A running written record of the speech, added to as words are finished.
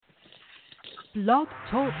Blog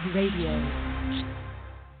Talk Radio.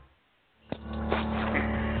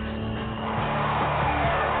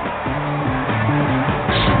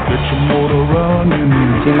 Get your motor running.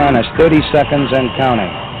 T-minus 30 seconds and counting.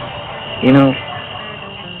 You know,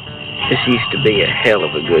 this used to be a hell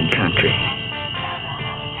of a good country.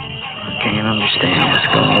 I can't understand what's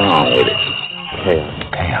going on with it.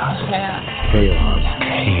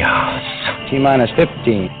 Chaos. T-minus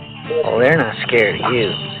 15. Oh, they're not scared of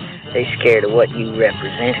you. They're scared of what you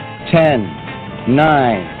represent. 10,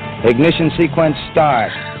 9, ignition sequence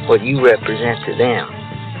start. What you represent to them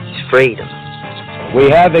is freedom. We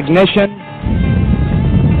have ignition.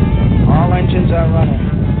 All engines are running.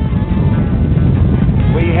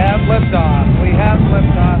 We have liftoff. We have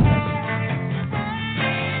liftoff.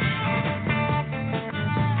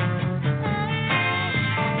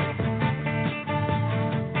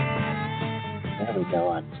 There we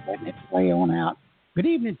go. I'm just letting it play on out. Good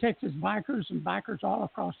evening, Texas bikers and bikers all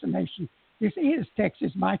across the nation. This is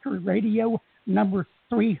Texas Biker Radio number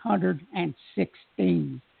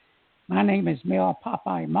 316. My name is Mel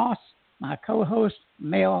Popeye Moss. My co-host,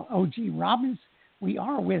 Mel O.G. Robbins. We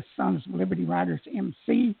are with Sons of Liberty Riders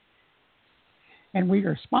MC, and we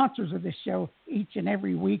are sponsors of this show each and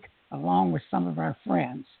every week, along with some of our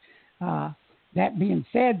friends. That being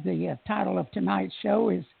said, the title of tonight's show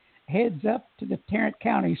is Heads Up to the Tarrant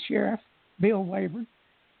County Sheriff, Bill Wayburn.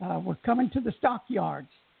 We're coming to the Stockyards.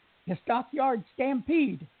 The Stockyard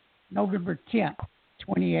Stampede, November 10th,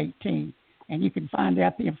 2018. And you can find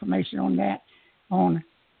out the information on that on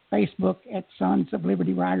Facebook at Sons of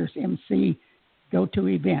Liberty Riders MC. Go to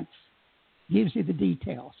events. Gives you the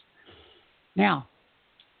details. Now,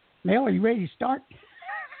 Mel, are you ready to start?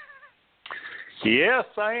 Yes,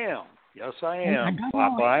 I am. Yes, I am,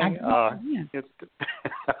 Popeye.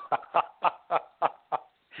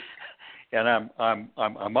 And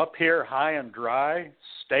I'm up here high and dry,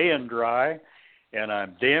 staying dry, and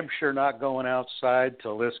I'm damn sure not going outside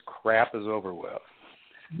till this crap is over with.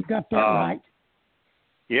 You got that right.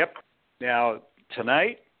 Yep. Now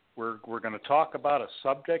tonight we're going to talk about a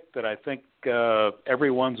subject that I think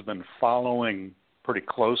everyone's been following pretty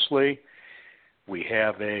closely. We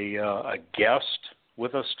have a guest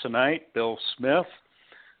with us tonight, Bill Smith,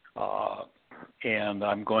 and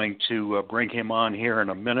I'm going to bring him on here in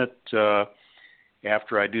a minute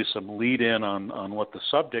after I do some lead-in on what the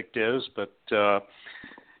subject is. But,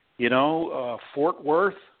 Fort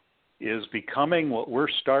Worth is becoming what we're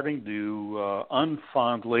starting to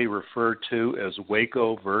unfondly refer to as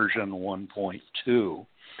Waco version 1.2.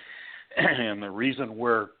 And the reason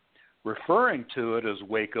we're referring to it as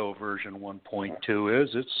Waco version 1.2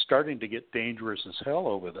 is it's starting to get dangerous as hell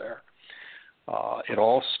over there. It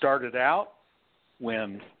all started out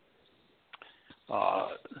when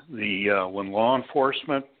when law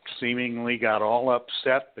enforcement seemingly got all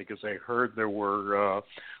upset because they heard there were a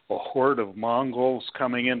horde of Mongols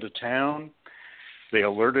coming into town. They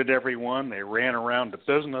alerted everyone. They ran around to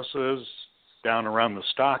businesses down around the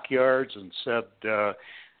stockyards and said,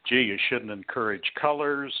 gee, you shouldn't encourage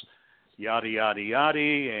colors, yada, yada, yada.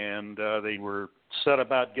 And they were set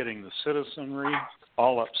about getting the citizenry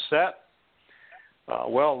all upset.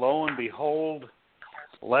 Well, lo and behold,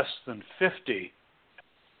 less than 50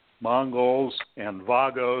 Mongols and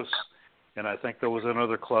Vagos, and I think there was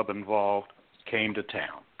another club involved, came to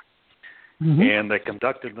town. Mm-hmm. And they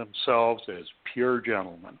conducted themselves as pure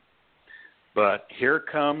gentlemen. But here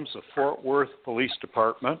comes the Fort Worth Police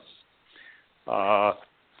Department. I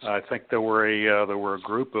think there were a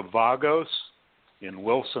group of Vagos in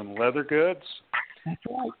Wilson Leather Goods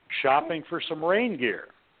shopping for some rain gear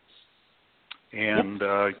and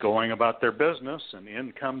going about their business. And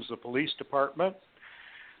in comes the police department.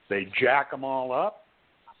 They jack them all up.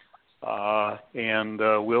 And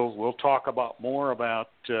we'll talk about more about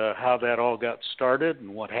how that all got started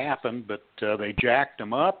and what happened, but they jacked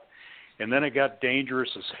them up, and then it got dangerous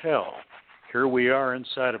as hell. Here we are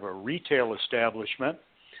inside of a retail establishment.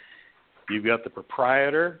 You've got the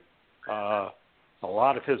proprietor, a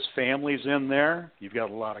lot of his family's in there. You've got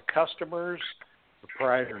a lot of customers, the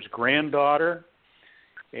proprietor's granddaughter,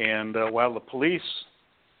 and while the police,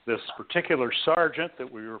 this particular sergeant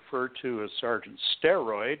that we refer to as Sergeant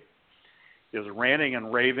Steroid, is ranting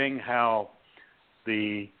and raving how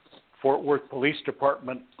the Fort Worth Police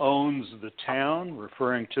Department owns the town,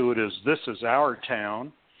 referring to it as this is our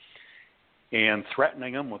town, and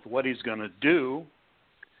threatening them with what he's going to do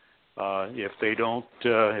if they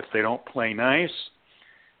don't play nice.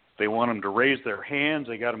 They want them to raise their hands.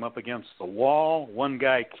 They got them up against the wall. One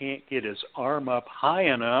guy can't get his arm up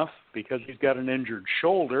high enough because he's got an injured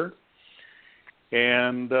shoulder.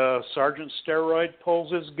 And Sergeant Steroid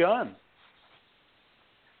pulls his gun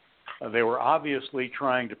They were obviously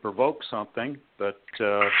trying to provoke something, but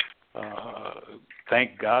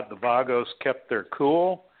thank God the Vagos kept their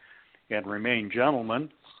cool and remained gentlemen.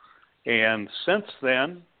 And since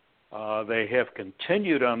then, they have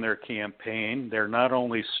continued on their campaign. They're not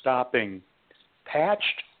only stopping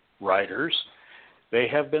patched riders, they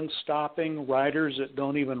have been stopping riders that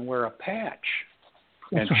don't even wear a patch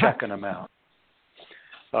and checking them out.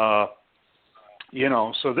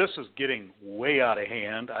 So this is getting way out of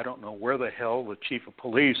hand. I don't know where the hell the chief of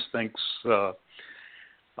police thinks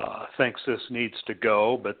this needs to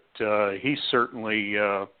go, but he certainly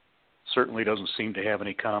doesn't seem to have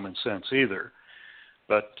any common sense either.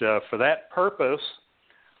 But for that purpose,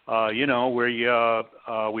 we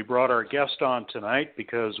brought our guest on tonight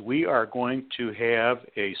because we are going to have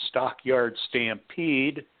a Stockyard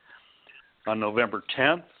Stampede on November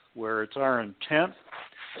 10th, where it's our intent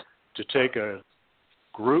to take a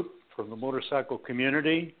group from the motorcycle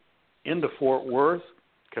community into Fort Worth,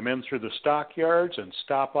 come in through the Stockyards and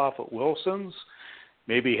stop off at Wilson's,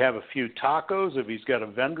 maybe have a few tacos if he's got a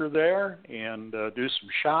vendor there, and do some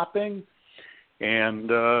shopping, and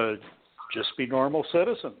just be normal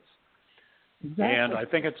citizens. Exactly. And I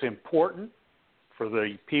think it's important for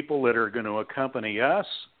the people that are going to accompany us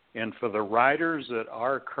and for the riders that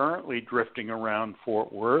are currently drifting around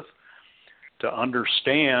Fort Worth to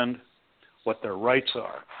understand what their rights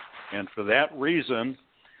are. And for that reason,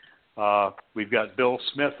 we've got Bill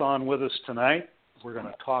Smith on with us tonight. We're going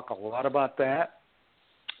to talk a lot about that.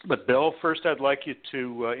 But Bill, first I'd like you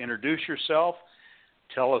to introduce yourself.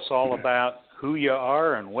 Tell us all about who you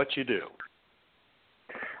are and what you do.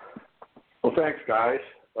 Well, thanks, guys.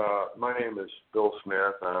 My name is Bill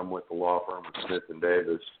Smith. I'm with the law firm of Smith &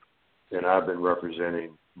 Davis, and I've been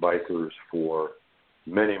representing bikers for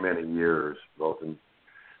many, many years, both in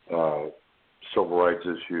civil rights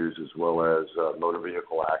issues as well as motor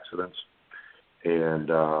vehicle accidents.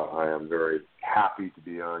 And I am very happy to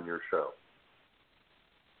be on your show.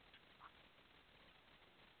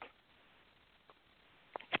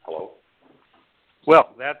 Hello? Well,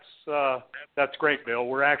 that's great, Bill.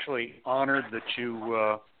 We're actually honored that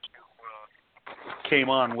you came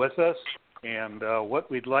on with us. And what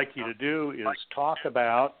we'd like you to do is talk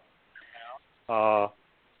about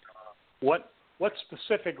what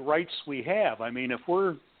specific rights we have. I mean, if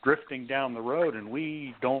we're drifting down the road and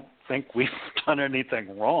we don't think we've done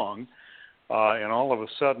anything wrong, and all of a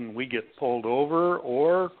sudden we get pulled over,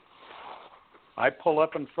 or I pull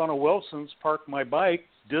up in front of Wilson's, park my bike,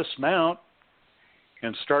 dismount,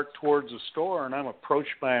 and start towards the store, and I'm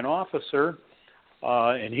approached by an officer,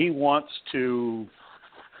 and he wants to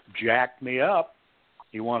jack me up.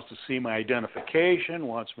 He wants to see my identification,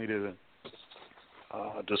 wants me to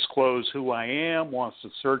disclose who I am, wants to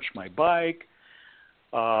search my bike.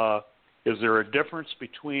 Is there a difference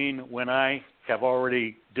between when I have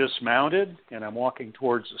already dismounted and I'm walking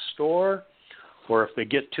towards the store, or if they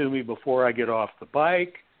get to me before I get off the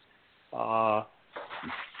bike?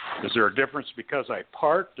 Is there a difference because I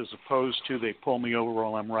parked as opposed to they pull me over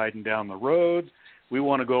while I'm riding down the road? We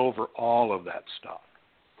want to go over all of that stuff.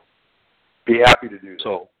 Be happy to do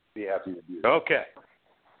that. Okay.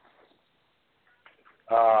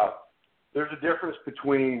 There's a difference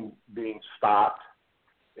between being stopped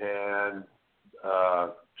and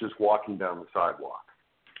just walking down the sidewalk.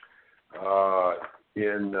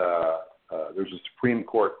 There's a Supreme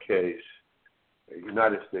Court case, a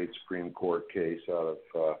United States Supreme Court case out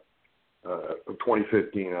of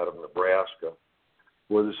 2015 out of Nebraska,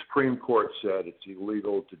 where the Supreme Court said it's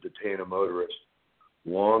illegal to detain a motorist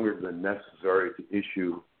longer than necessary to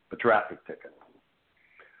issue a traffic ticket.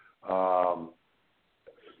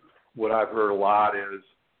 What I've heard a lot is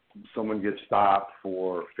someone gets stopped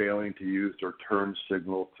for failing to use their turn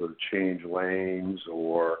signal to change lanes,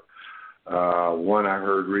 or one I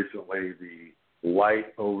heard recently, the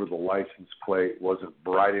light over the license plate wasn't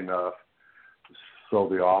bright enough so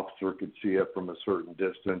the officer could see it from a certain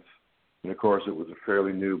distance. And, of course, it was a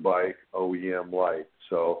fairly new bike, OEM light.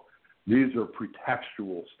 So these are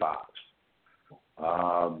pretextual stops.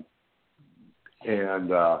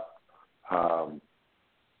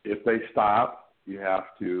 If they stop, you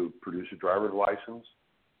have to produce a driver's license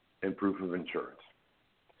and proof of insurance.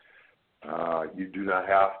 You do not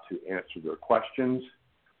have to answer their questions.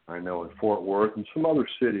 I know in Fort Worth and some other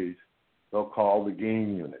cities, they'll call the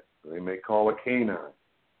game unit. They may call a canine.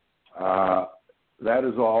 That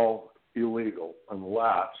is all illegal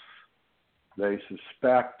unless they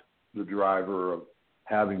suspect the driver of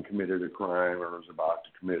having committed a crime or is about to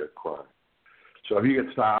commit a crime. So if you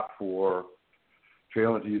get stopped for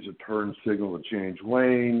failing to use a turn signal to change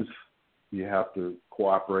lanes, you have to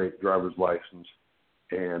cooperate, driver's license,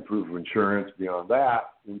 and proof of insurance. Beyond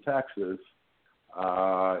that, in Texas,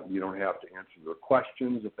 you don't have to answer their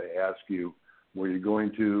questions. If they ask you where you're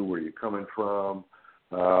going to, where you're coming from,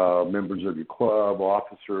 members of your club,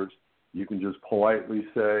 officers, you can just politely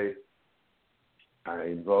say, I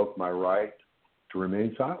invoke my right to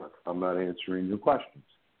remain silent. I'm not answering your questions.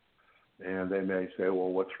 And they may say, well,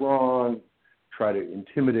 what's wrong? Try to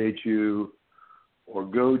intimidate you or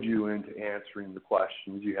goad you into answering the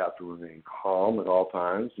questions. You have to remain calm at all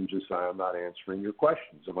times and just say, I'm not answering your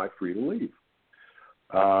questions. Am I free to leave?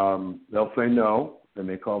 They'll say no, and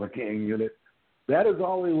they call the gang unit. That is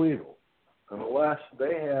all illegal unless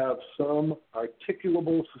they have some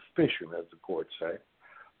articulable suspicion, as the courts say,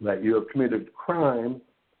 that you have committed a crime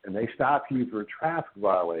and they stop you for a traffic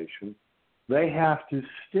violation. They have to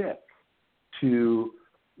stick to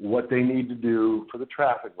what they need to do for the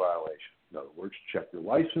traffic violation. In other words, check your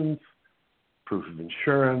license, proof of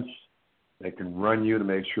insurance. They can run you to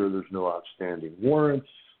make sure there's no outstanding warrants,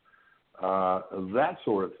 that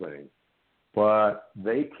sort of thing. But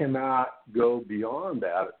they cannot go beyond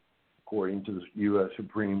that, according to the U.S.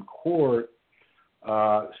 Supreme Court,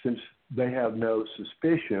 since they have no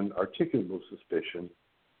suspicion, articulable suspicion,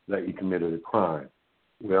 that you committed a crime.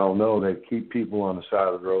 We all know they keep people on the side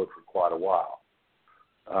of the road for quite a while.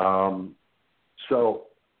 So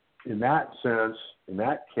in that sense, in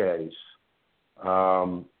that case,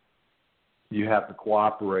 you have to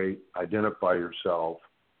cooperate, identify yourself,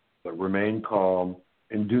 but remain calm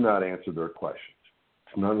and do not answer their questions.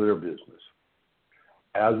 It's none of their business.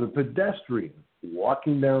 As a pedestrian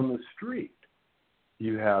walking down the street,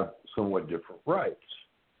 you have somewhat different rights.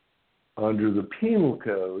 Under the Penal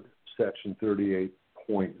Code, Section 38.02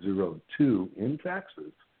 in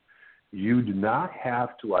Texas, you do not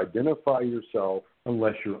have to identify yourself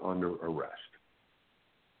unless you're under arrest,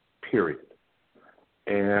 period.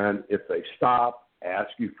 And if they stop, ask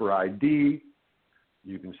you for ID,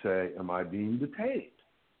 you can say, am I being detained?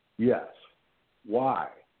 Yes. Why?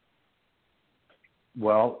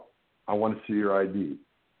 Well, I want to see your ID.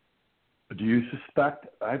 Do you suspect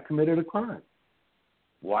I've committed a crime?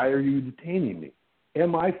 Why are you detaining me?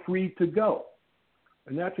 Am I free to go?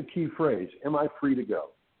 And that's a key phrase, am I free to go?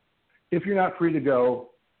 If you're not free to go,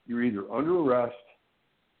 you're either under arrest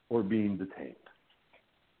or being detained.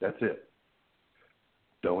 That's it.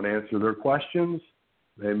 Don't answer their questions.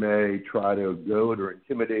 They may try to goad or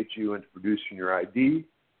intimidate you into producing your ID.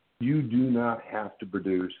 You do not have to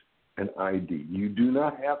produce an ID. You do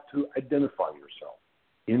not have to identify yourself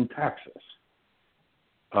in Texas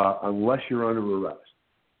unless you're under arrest.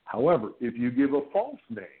 However, if you give a false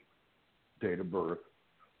name, date of birth,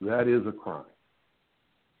 that is a crime.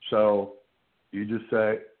 So you just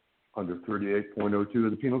say, under 38.02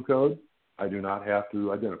 of the Penal Code, I do not have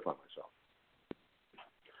to identify myself.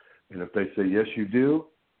 And if they say, yes, you do,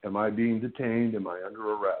 am I being detained? Am I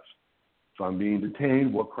under arrest? If I'm being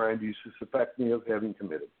detained, what crime do you suspect me of having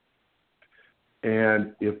committed?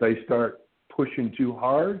 And if they start pushing too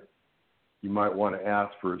hard, you might want to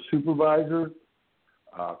ask for a supervisor,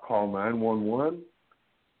 call 911.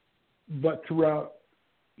 But throughout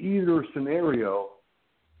either scenario,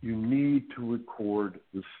 you need to record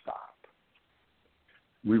the stop.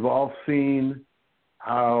 We've all seen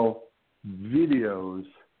how videos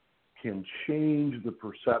can change the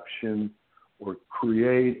perception or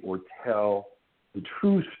create or tell the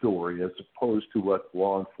true story as opposed to what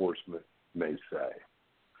law enforcement may say.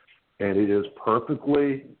 And it is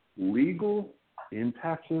perfectly legal in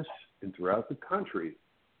Texas and throughout the country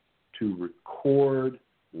to record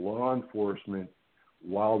law enforcement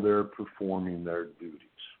while they're performing their duties.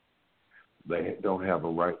 They don't have a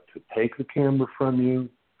right to take the camera from you.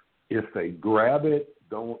 If they grab it,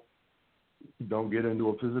 don't get into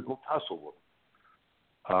a physical tussle with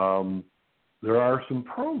them. There are some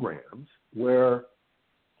programs or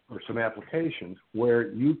some applications where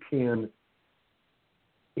you can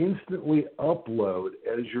instantly upload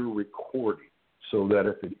as you're recording, so that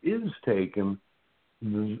if it is taken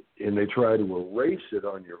and they try to erase it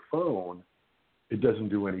on your phone, it doesn't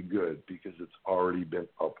do any good because it's already been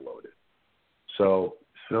uploaded. So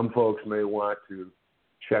some folks may want to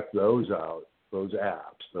check those out, those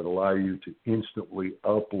apps that allow you to instantly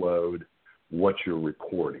upload what you're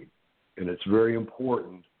recording. And it's very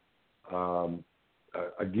important,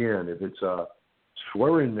 again, if it's a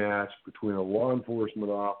swearing match between a law enforcement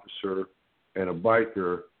officer and a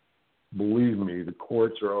biker, believe me, the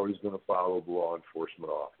courts are always going to follow the law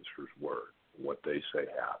enforcement officer's word, what they say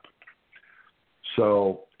happened.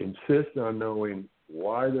 So insist on knowing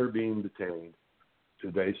why they're being detained.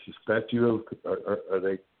 Do they suspect you of, are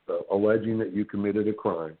they alleging that you committed a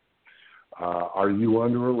crime? Are you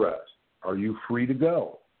under arrest? Are you free to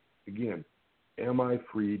go? Again, am I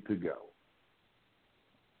free to go?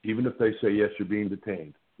 Even if they say, yes, you're being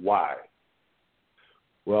detained. Why?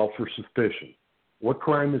 Well, for suspicion. What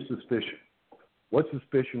crime is suspicion? What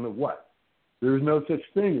suspicion of what? There is no such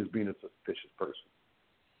thing as being a suspicious person.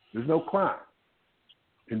 There's no crime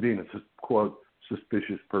in being a, quote,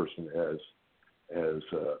 suspicious person, as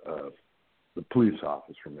the police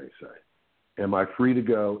officer may say. Am I free to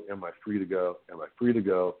go? Am I free to go? Am I free to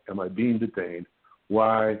go? Am I being detained?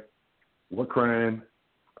 Why? What crime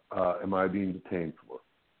am I being detained for?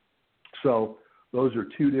 So those are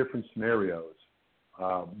two different scenarios.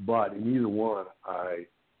 But in either one, I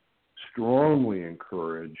strongly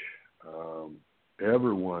encourage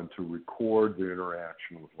everyone to record their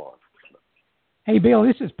interaction with law enforcement. Hey, Bill,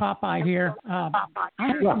 this is Popeye here. I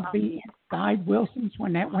happened to be inside Wilson's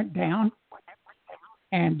when that went down.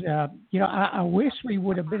 And, I wish we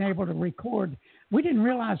would have been able to record. We didn't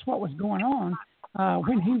realize what was going on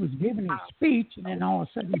when he was giving his speech, and then all of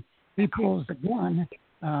a sudden he pulls the gun.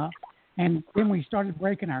 And then we started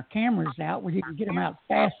breaking our cameras out. We didn't get them out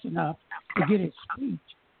fast enough to get his speech.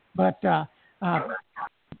 But they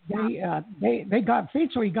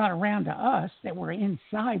eventually got around to us that were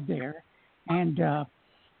inside there. And,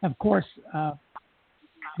 of course,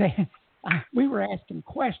 we were asking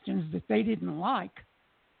questions that they didn't like.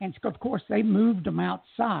 And, of course, they moved them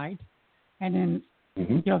outside. And then,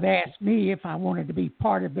 they asked me if I wanted to be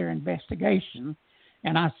part of their investigation.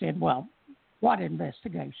 And I said, well, what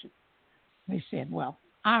investigation? They said, well,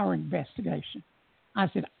 our investigation. I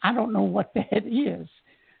said, I don't know what that is,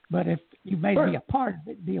 but if you made me a part of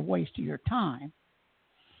it, it'd be a waste of your time.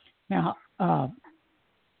 Now,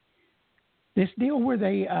 this deal where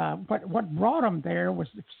they, what brought them there was,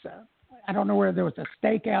 I don't know whether there was a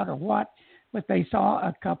stakeout or what, but they saw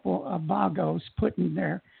a couple of vagos putting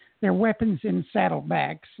their weapons in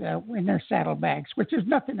saddlebags, which is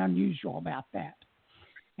nothing unusual about that.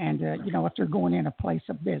 And, if they're going in a place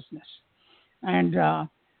of business. And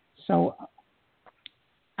so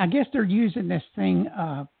I guess they're using this thing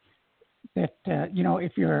that,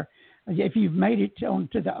 if you've made it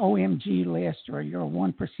onto the OMG list or you're a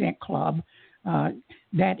 1% club,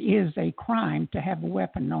 that is a crime to have a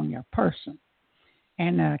weapon on your person.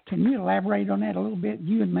 And can you elaborate on that a little bit,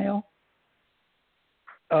 you and Mel?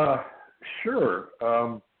 Sure.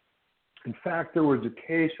 In fact, there was a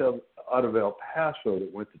case out of El Paso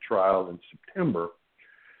that went to trial in September.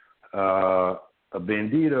 A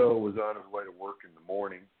bandito was on his way to work in the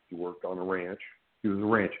morning. He worked on a ranch. He was a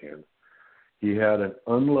ranch hand. He had an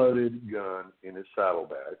unloaded gun in his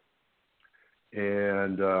saddlebag,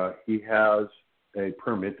 and he has a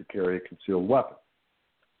permit to carry a concealed weapon.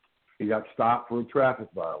 He got stopped for a traffic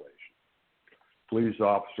violation. Police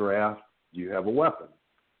officer asked, do you have a weapon?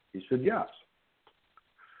 He said, yes.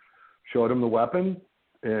 Showed him the weapon,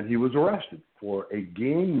 and he was arrested for a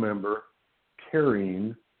gang member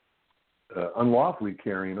unlawfully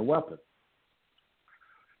carrying a weapon.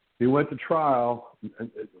 He went to trial.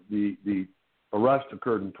 The arrest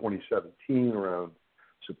occurred in 2017, around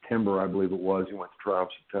September, I believe it was. He went to trial in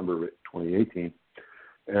September 2018.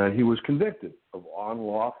 And he was convicted of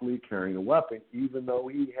unlawfully carrying a weapon, even though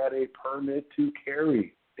he had a permit to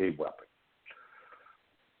carry a weapon.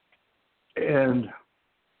 And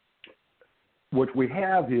what we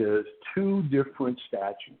have is two different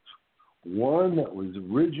statutes. One that was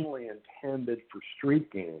originally intended for street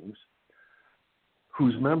gangs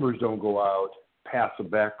whose members don't go out, pass a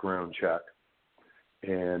background check,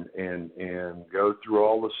 and go through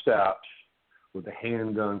all the steps with the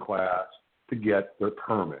handgun class to get their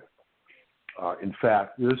permit. In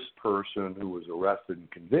fact, this person who was arrested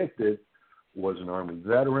and convicted was an Army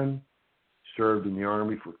veteran, served in the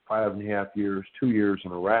Army for 5.5 years, 2 years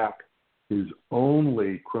in Iraq. His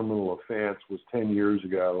only criminal offense was 10 years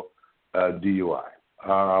ago, DUI.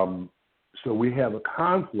 So we have a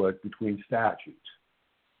conflict between statutes.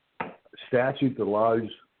 A statute that allows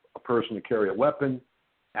a person to carry a weapon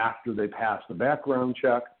after they pass the background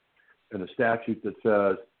check, and a statute that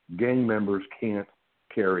says gang members can't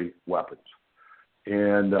carry weapons.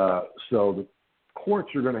 And so the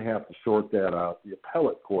courts are going to have to sort that out. The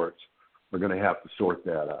appellate courts are going to have to sort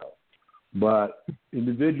that out. But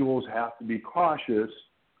individuals have to be cautious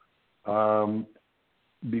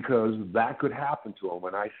because that could happen to them.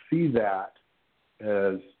 And I see that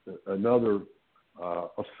as another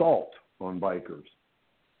assault on bikers.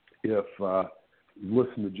 If you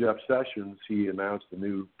listen to Jeff Sessions, he announced a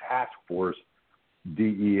new task force,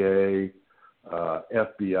 DEA,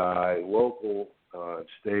 FBI, local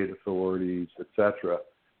state authorities, etc.,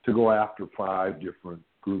 to go after 5 different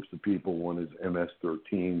groups of people. One is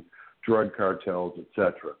MS-13, drug cartels,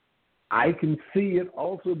 etc. I can see it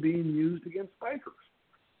also being used against bikers,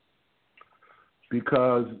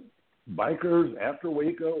 because bikers after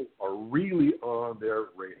Waco are really on their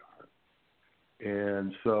radar.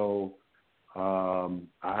 And so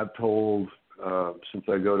I've told, since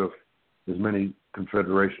I go to as many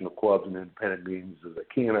confederation of clubs and independent meetings as I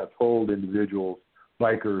can, I've told individuals,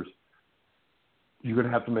 bikers, you're going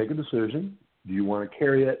to have to make a decision. Do you want to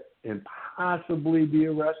carry it and possibly be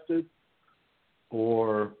arrested,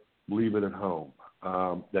 or leave it at home?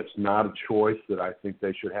 That's not a choice that I think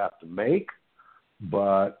they should have to make,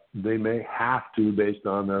 but they may have to based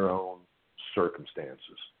on their own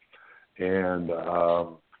circumstances. And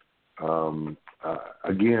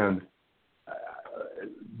again,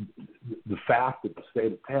 the fact that the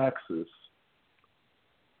state of Texas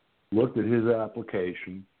looked at his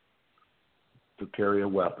application to carry a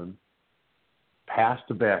weapon, passed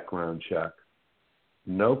a background check,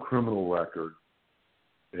 no criminal record,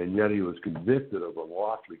 and yet he was convicted of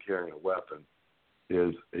unlawfully carrying a weapon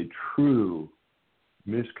is a true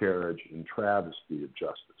miscarriage and travesty of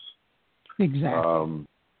justice. Exactly.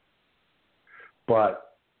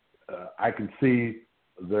 But I can see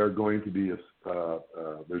there's going to be an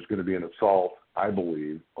assault, I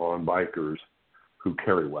believe, on bikers who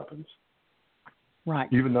carry weapons. Right.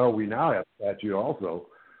 Even though we now have a statute also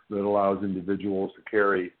that allows individuals to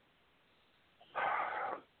carry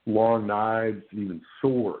long knives, even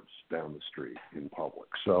swords down the street in public.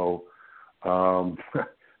 So,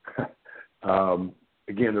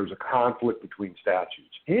 again, there's a conflict between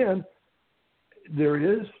statutes. And there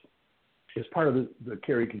is, as part of the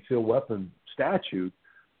carry concealed weapon statute,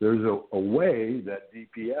 there's a way that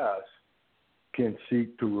DPS can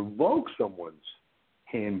seek to revoke someone's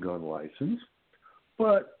handgun license,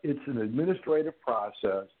 but it's an administrative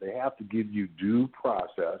process. They have to give you due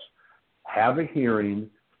process, have a hearing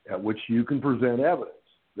at which you can present evidence.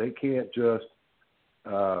 They can't just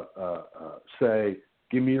say,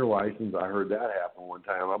 give me your license. I heard that happen one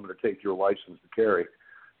time. I'm going to take your license to carry.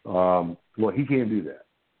 Well, he can't do that.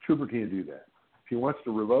 Trooper can't do that. If he wants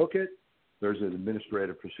to revoke it, there's an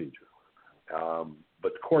administrative procedure.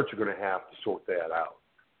 But the courts are going to have to sort that out.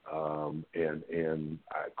 And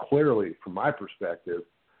clearly, from my perspective,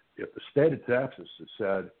 if the state of Texas has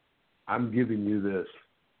said, I'm giving you this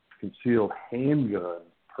concealed handgun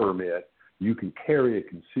permit, you can carry a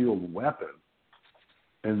concealed weapon,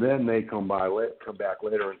 and then they come back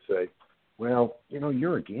later and say, well,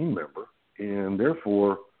 you're a gang member, and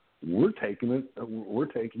therefore we're taking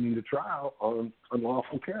you to trial on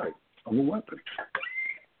unlawful carry of a weapon.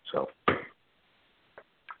 So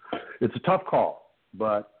it's a tough call,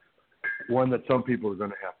 but one that some people are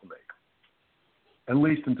going to have to make, at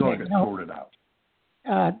least until it gets sorted out.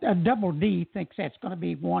 Double D thinks that's going to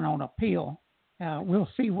be one on appeal. We'll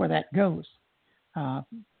see where that goes.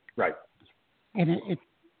 Right. And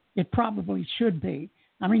it probably should be.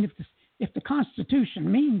 I mean, if the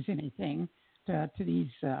Constitution means anything to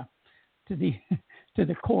the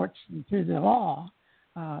courts and to the law,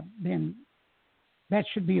 then that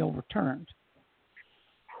should be overturned.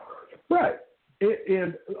 Right.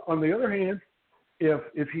 And on the other hand,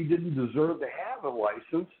 if he didn't deserve to have a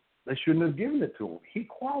license, they shouldn't have given it to him. He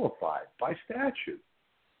qualified by statute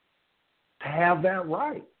to have that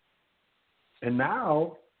right. And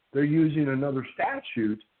now they're using another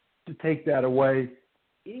statute to take that away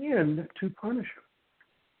and to punish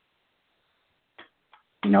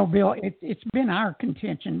him. Bill, it's been our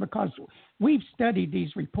contention because we've studied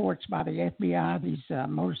these reports by the FBI, these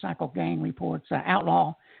motorcycle gang reports,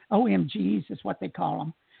 outlaw OMGs is what they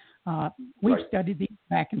call them. We've studied these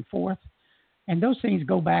back and forth, and those things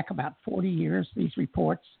go back about 40 years, these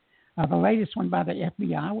reports. The latest one by the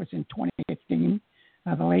FBI was in 2015.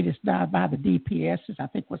 The latest by the DPS I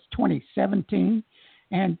think was 2017.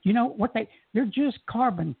 And you know what they're just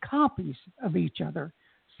carbon copies of each other,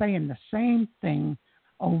 saying the same thing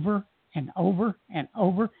over and over and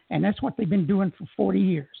over, and that's what they've been doing for 40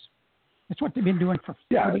 years. That's what they've been doing for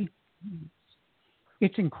 40 years.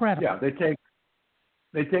 It's incredible. Yeah,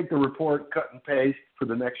 they take the report, cut and paste for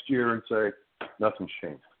the next year and say, nothing's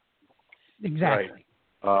changed. Exactly.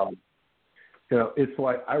 Right. It's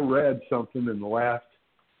like I read something in the last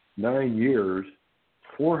 9 years,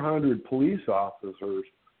 400 police officers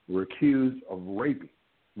were accused of raping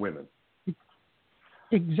women.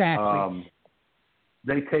 Exactly.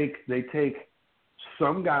 They take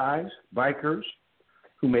some guys, bikers,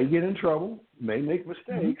 who may get in trouble, may make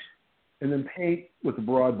mistakes, and then paint with a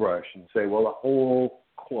broad brush and say, well, the whole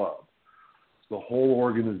club, the whole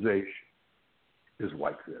organization is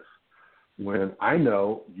like this. When I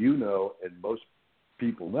know, and most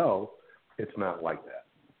people know, it's not like that.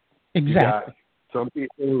 Exactly. Some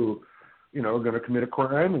people are going to commit a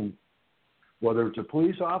crime, and whether it's a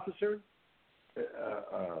police officer,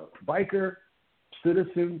 biker,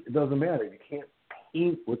 citizen, it doesn't matter. You can't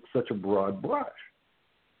paint with such a broad brush.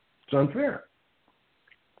 It's unfair.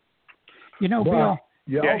 Bill.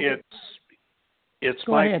 It's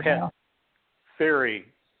Go my ahead, pet Bill. theory,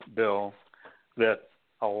 Bill, that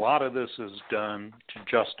a lot of this is done to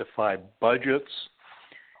justify budgets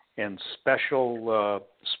and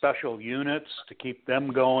special units to keep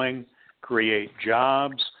them going, create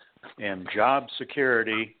jobs and job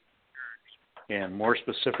security, and more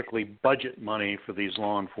specifically, budget money for these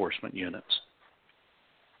law enforcement units.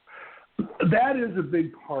 That is a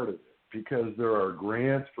big part of it, because there are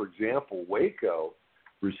grants. For example, Waco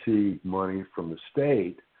received money from the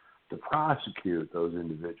state to prosecute those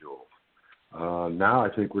individuals. Now I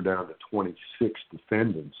think we're down to 26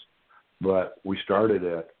 defendants, but we started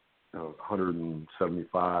at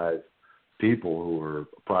 175 people who were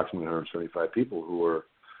approximately 175 people who were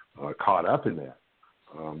caught up in that.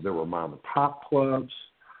 There were mom and pop clubs.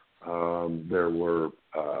 There were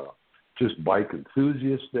just bike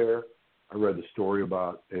enthusiasts there. I read the story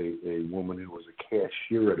about a woman who was a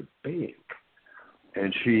cashier at a bank,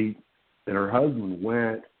 and she and her husband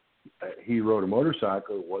went. He rode a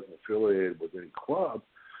motorcycle, wasn't affiliated with any club.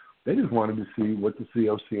 They just wanted to see what the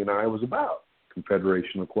COCI was about,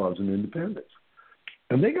 Confederation of Clubs and Independents.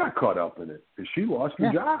 And they got caught up in it, and she lost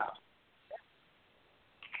her job.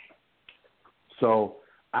 So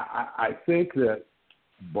I think that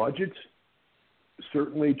budget's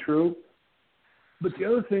certainly true. But the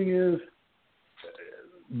other thing is,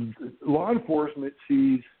 law enforcement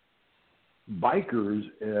sees bikers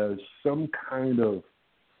as some kind of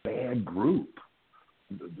bad group.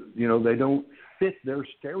 They don't fit their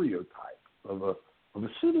stereotype of a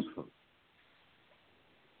citizen.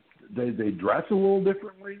 They dress a little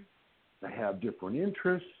differently. They have different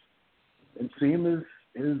interests, and see them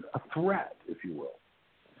as a threat, if you will.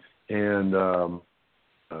 And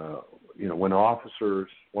when officers,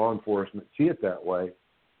 law enforcement see it that way,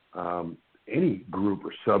 any group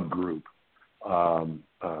or subgroup are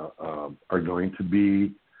going to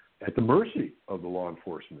be at the mercy of the law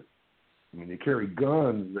enforcement. I mean, they carry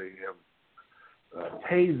guns, they have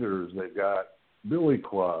tasers, they've got billy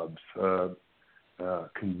clubs,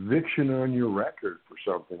 conviction on your record for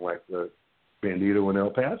something like the Bandito in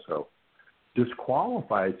El Paso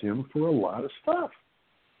disqualifies him for a lot of stuff.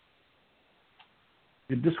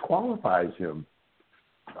 It disqualifies him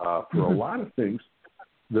for a lot of things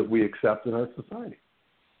that we accept in our society.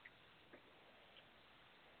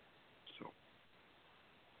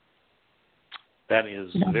 That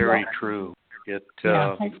is very true.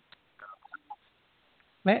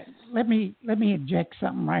 Let me inject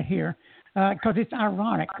something right here, because it's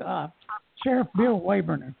ironic. Sheriff Bill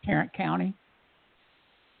Wayburn of Tarrant County,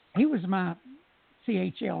 he was my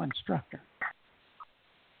CHL instructor.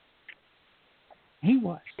 He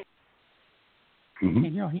was. Mm-hmm.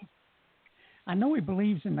 And I know he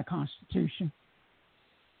believes in the Constitution.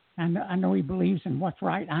 I know he believes in what's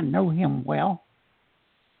right. I know him well.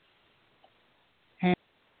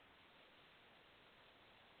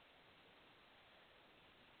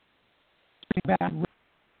 About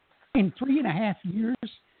in 3.5 years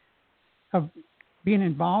of being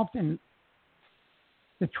involved in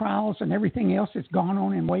the trials and everything else that's gone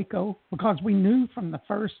on in Waco, because we knew from the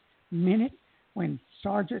first minute when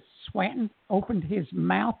Sergeant Swatton opened his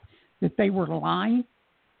mouth that they were lying,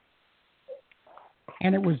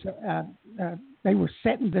 and it was they were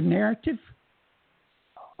setting the narrative,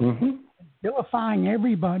 vilifying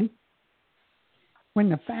everybody, when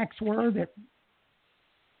the facts were that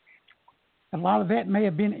a lot of that may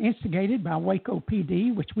have been instigated by Waco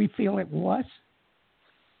PD, which we feel it was.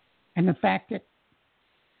 And the fact that,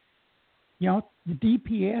 the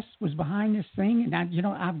DPS was behind this thing, and I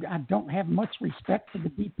don't have much respect for the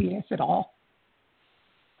DPS at all,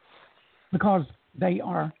 because they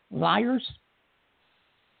are liars.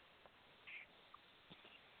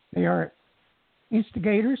 They are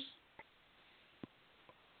instigators.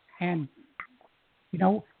 And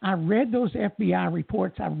I read those FBI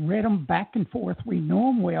reports. I read them back and forth. We know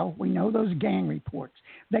them well. We know those gang reports.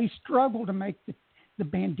 They struggle to make the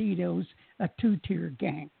Banditos a two-tier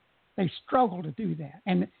gang. They struggle to do that.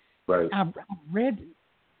 And right. I've read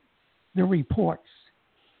the reports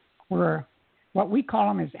where what we call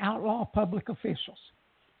them is outlaw public officials.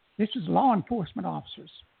 This is law enforcement officers,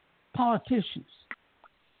 politicians,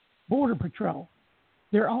 Border Patrol.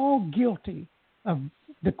 They're all guilty of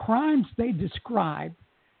the crimes they describe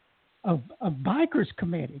of bikers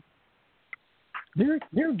committing.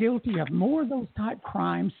 They're guilty of more of those type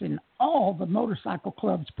crimes than all the motorcycle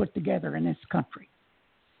clubs put together in this country.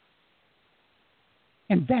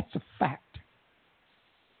 And that's a fact.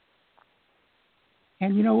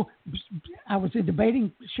 And, you know, I was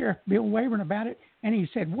debating Sheriff Bill Wavern about it, and he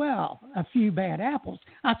said, well, a few bad apples.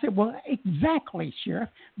 I said, well, exactly, Sheriff.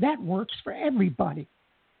 That works for everybody.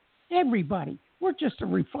 Everybody. We're just a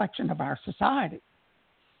reflection of our society.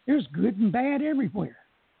 There's good and bad everywhere.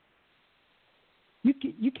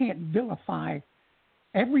 You can't vilify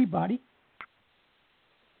everybody.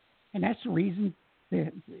 And that's the reason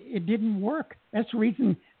that it didn't work. That's the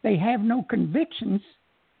reason they have no convictions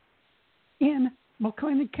in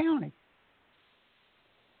McLennan County,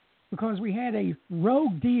 because we had a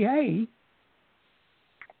rogue DA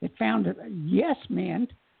that found a yes man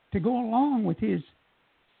to go along with his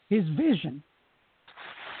vision.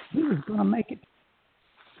 He was going to make it.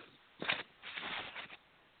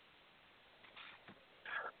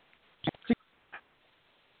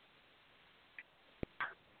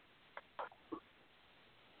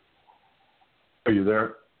 Are you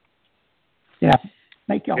there? Yeah,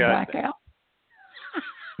 make y'all black out.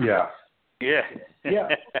 Yeah. Yeah. Yeah.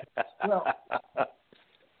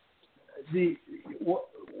 Well,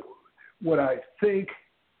 what I think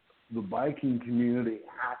the biking community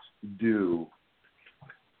has to do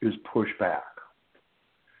is push back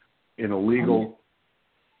in a legal,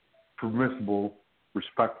 permissible,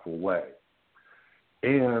 respectful way.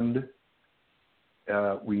 And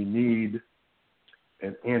we need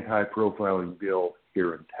an anti-profiling bill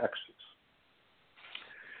here in Texas.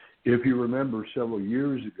 If you remember several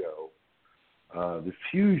years ago, the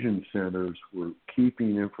fusion centers were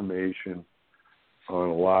keeping information on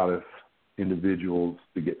a lot of individuals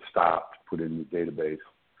to get stopped, put in the database.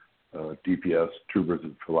 DPS troopers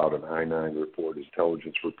would fill out an I-9 report,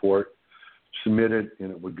 intelligence report, submit it,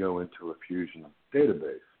 and it would go into a fusion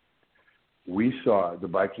database. We saw, the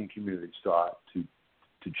biking community sought to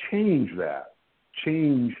change that,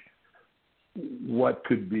 change what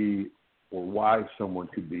could be or why someone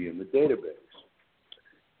could be in the database.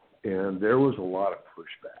 And there was a lot of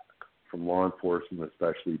pushback from law enforcement,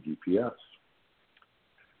 especially DPS.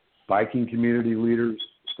 Biking community leaders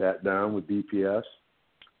sat down with DPS,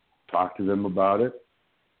 talked to them about it,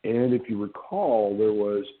 and if you recall, there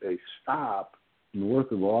was a stop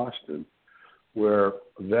north of Austin where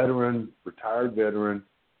a veteran, retired veteran,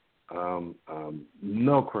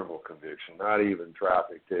 no criminal conviction, not even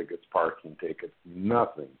traffic tickets, parking tickets,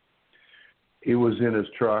 nothing. He was in his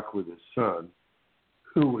truck with his son,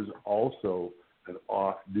 who was also an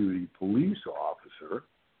off-duty police officer,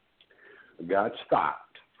 got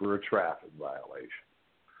stopped for a traffic violation.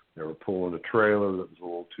 They were pulling a trailer that was a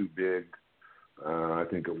little too big, I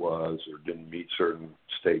think it was, or didn't meet certain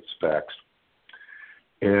state specs.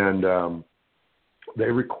 And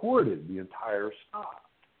they recorded the entire stop.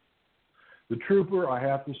 The trooper, I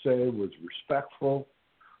have to say, was respectful.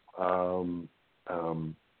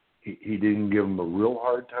 He didn't give him a real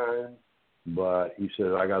hard time, but he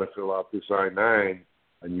said, I got to fill out this I-9,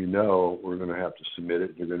 and you know we're going to have to submit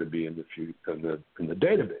it. You're going to be in the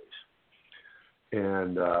database.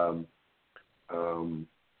 And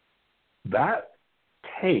that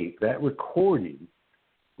tape, that recording,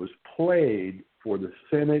 was played for the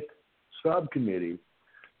Senate subcommittee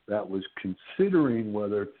that was considering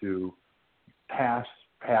whether to pass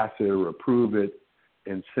it or approve it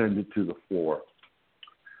and send it to the floor.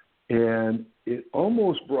 And it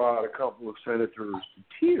almost brought a couple of senators to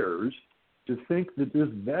tears to think that this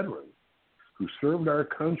veteran who served our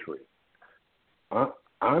country,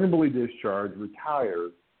 honorably discharged,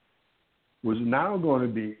 retired, was now going to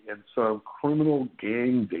be in some criminal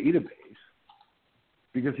gang database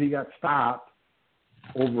because he got stopped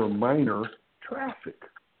over a minor traffic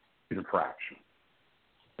infraction.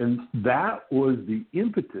 And that was the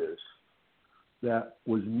impetus that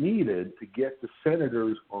was needed to get the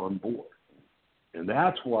senators on board. And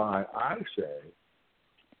that's why I say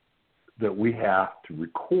that we have to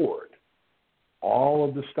record all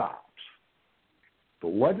of the stops. The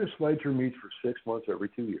legislature meets for 6 months every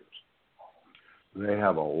 2 years. They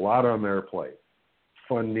have a lot on their plate.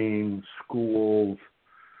 Funding, schools,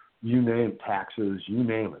 you name it, taxes, you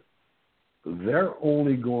name it. They're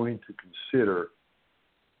only going to consider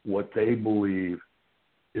what they believe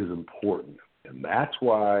is important. And that's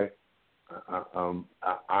why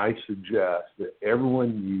I suggest that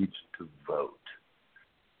everyone needs to vote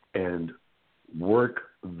and work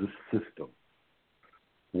the system.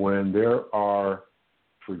 When there are,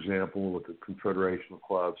 for example, with the Confederation of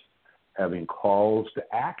Clubs, having calls to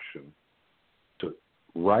action, to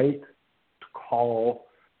write, to call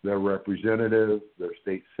their representative, their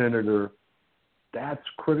state senator, that's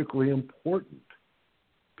critically important,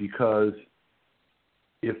 because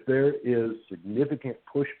if there is significant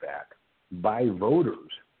pushback by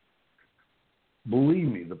voters, believe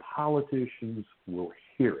me, the politicians will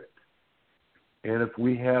hear it. And if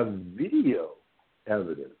we have video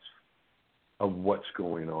evidence of what's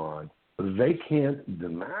going on, they can't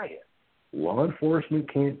deny it. Law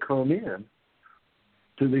enforcement can't come in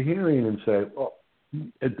to the hearing and say, "Oh,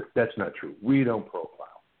 that's not true. We don't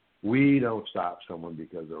profile. We don't stop someone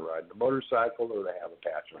because they're riding a motorcycle or they have a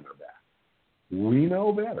patch on their back." We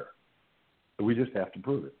know better. We just have to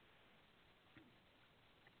prove it.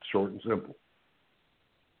 Short and simple.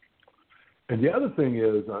 And the other thing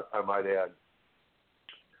is, I might add,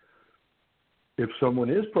 if someone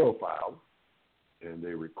is profiled and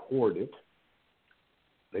they record it,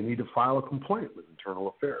 they need to file a complaint with Internal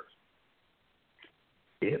Affairs.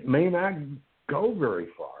 It may not go very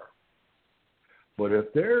far, but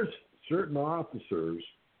if there's certain officers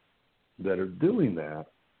that are doing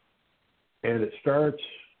that and it starts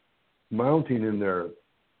mounting in their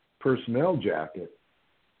personnel jacket,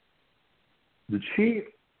 the chief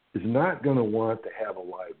is not going to want to have a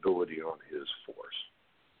liability on his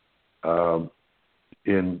force.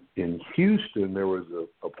 In Houston, there was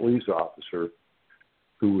a police officer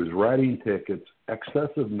who was writing tickets,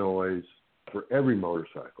 excessive noise for every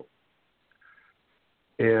motorcycle.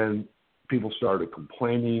 And people started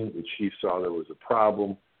complaining. The chief saw there was a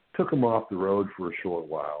problem, took him off the road for a short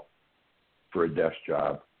while for a desk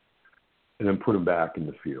job, and then put him back in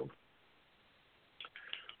the field.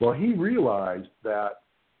 Well, he realized that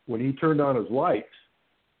when he turned on his lights,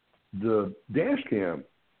 the dash cam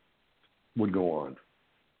would go on.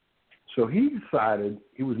 So he decided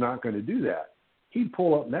he was not going to do that. He'd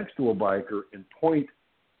pull up next to a biker and point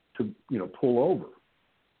to, pull over.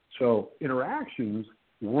 So interactions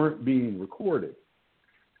weren't being recorded.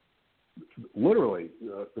 Literally,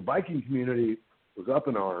 the biking community was up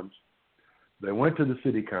in arms. They went to the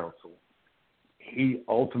city council. He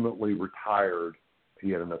ultimately retired.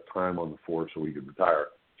 He had enough time on the force so he could retire.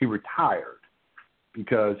 He retired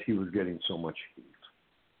because he was getting so much heat.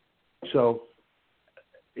 So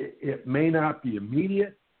it may not be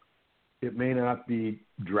immediate. It may not be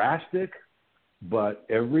drastic, but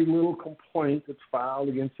every little complaint that's filed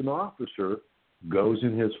against an officer goes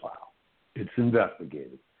in his file. It's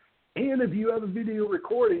investigated. And if you have a video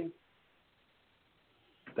recording,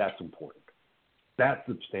 that's important. That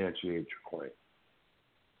substantiates your claim.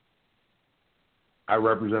 I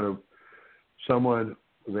represented someone,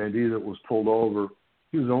 Vandy, that was pulled over.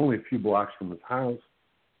 He was only a few blocks from his house,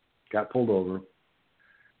 got pulled over.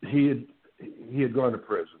 He had gone to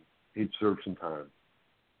prison. He'd served some time.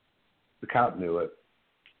 The cop knew it.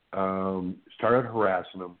 Started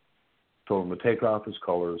harassing him, told him to take off his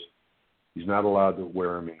colors. He's not allowed to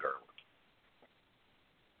wear them in Garland.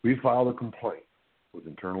 We filed a complaint with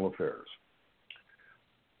Internal Affairs.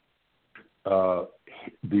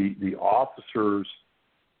 The officer's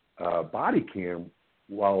body cam,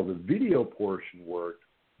 while the video portion worked,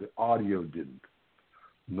 the audio didn't.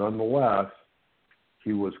 Nonetheless,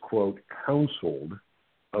 he was, quote, counseled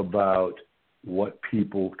about what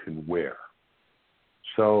people can wear.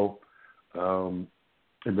 So, and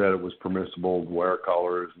that it was permissible to wear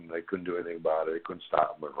colors and they couldn't do anything about it. They couldn't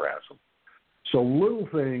stop them or harass them. So little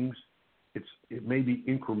things, it may be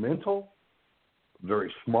incremental,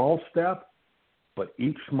 very small step, but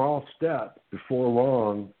each small step, before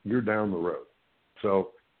long, you're down the road.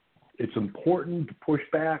 So it's important to push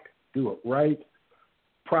back, do it right,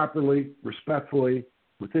 properly, respectfully,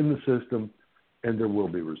 within the system, and there will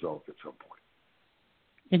be results at some point.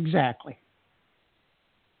 Exactly.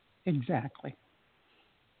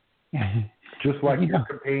 Just like your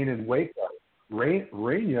campaign in Waco,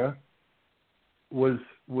 Raina was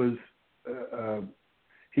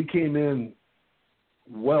he came in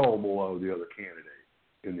well below the other candidate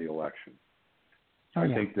in the election. I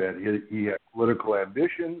think that he had political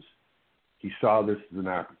ambitions. He saw this as an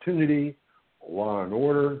opportunity. Law and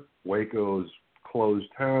order. Waco's closed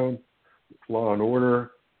town. Law and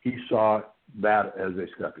order. He saw that as a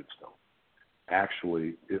stepping stone.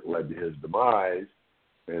 Actually, it led to his demise,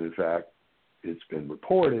 and in fact, it's been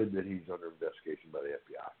reported that he's under investigation by the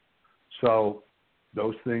FBI. So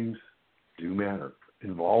those things do matter.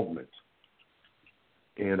 Involvement.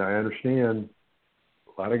 And I understand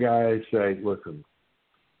a lot of guys say, listen,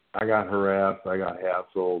 I got harassed, I got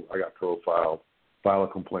hassled, I got profiled, file a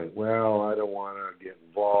complaint. Well, I don't want to get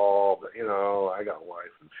involved. I got a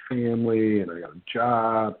wife and family, and I got a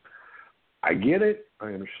job. I get it. I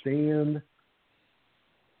understand.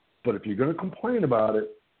 But if you're going to complain about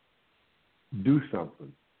it, do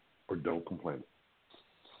something or don't complain.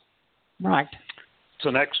 Right.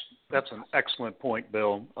 That's an excellent point,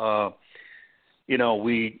 Bill.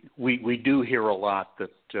 We do hear a lot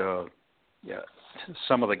that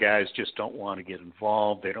some of the guys just don't want to get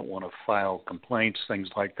involved. They don't want to file complaints, things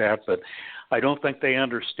like that. But I don't think they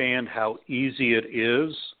understand how easy it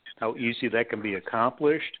is, how easy that can be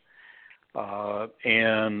accomplished,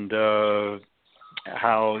 and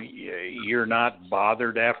how you're not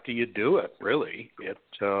bothered after you do it, really.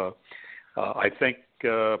 I think,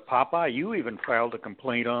 Popeye, you even filed a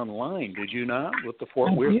complaint online, did you not, with the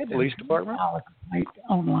Fort Worth Police Department? I filed a complaint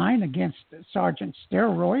online against Sergeant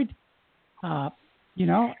Steroid. Of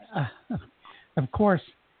course,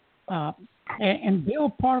 and Bill,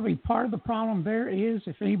 part of the problem there is,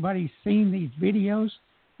 if anybody's seen these videos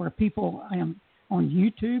where people on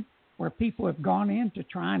YouTube, where people have gone in to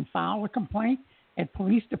try and file a complaint at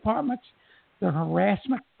police departments, the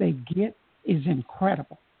harassment they get is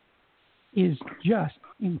incredible. Is just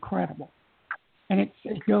incredible. And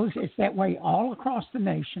it's that way all across the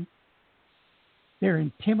nation. They're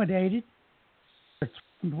intimidated. They're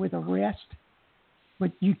threatened with arrest.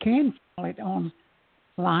 But you can file it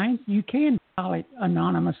online. You can file it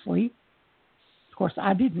anonymously. Of course,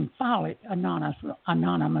 I didn't file it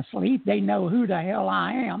anonymously. They know who the hell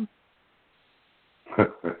I am.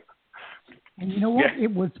 And you know what? Yeah.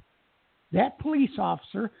 It was that police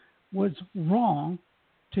officer was wrong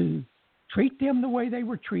to treat them the way they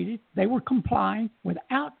were treated. They were complying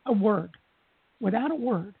without a word.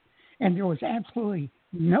 And there was absolutely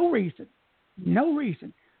no reason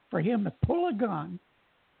for him to pull a gun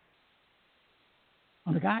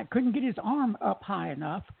on a guy that couldn't get his arm up high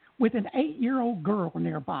enough with an 8-year-old girl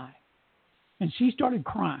nearby. And she started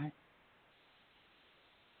crying.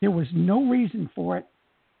 There was no reason for it.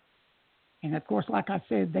 And, of course, like I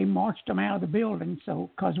said, they marched him out of the building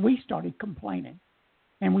because we started complaining.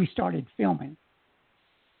 And we started filming.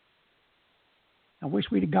 I wish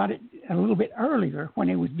we'd have got it a little bit earlier when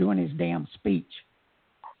he was doing his damn speech,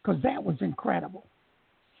 because that was incredible.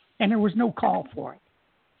 And there was no call for it.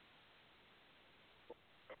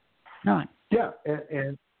 None. Yeah,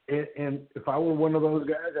 and if I were one of those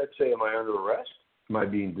guys, I'd say, am I under arrest? Am I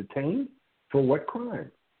being detained? For what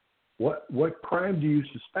crime? What crime do you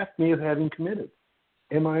suspect me of having committed?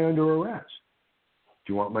 Am I under arrest?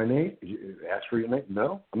 Do you want my name? Ask for your name?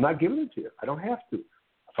 No, I'm not giving it to you. I don't have to.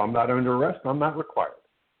 If I'm not under arrest, I'm not required.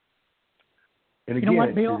 And again,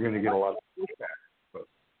 what, Bill? you're going to get a lot of pushback.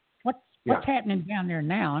 What's happening down there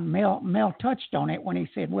now? And Mel touched on it when he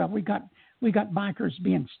said, "Well, we got bikers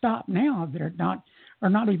being stopped now that are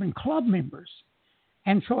not even club members."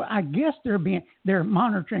 And so I guess they're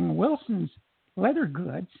monitoring Wilson's leather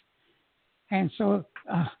goods, and so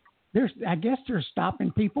I guess they're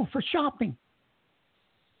stopping people for shopping.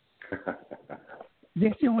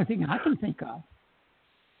 That's the only thing I can think of.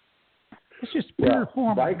 It's just pure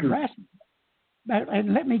form of harassment.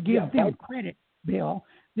 And let me give them credit, Bill.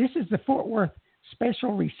 This is the Fort Worth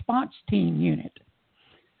Special Response Team unit,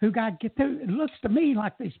 who it looks to me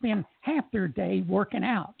like they spend half their day working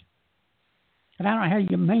out. And I don't know how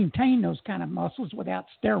you maintain those kind of muscles without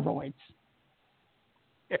steroids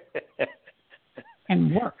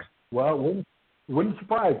and work. Well, it wouldn't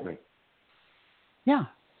surprise me. Yeah.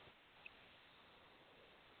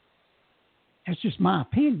 That's just my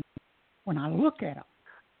opinion when I look at him,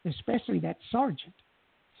 especially that sergeant.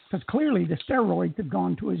 Because clearly the steroids have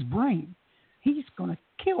gone to his brain. He's going to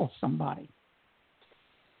kill somebody.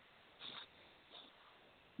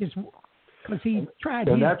 Because he tried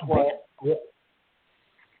his best.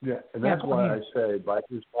 And that's why I say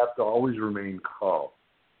bikers have to always remain calm.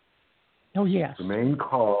 Oh, yes. Remain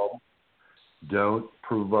calm. Don't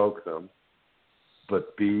provoke them,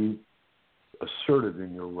 but be assertive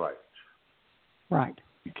in your rights. Right.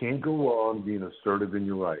 You can't go wrong being assertive in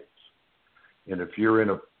your rights. And if you're in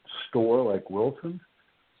a store like Wilson,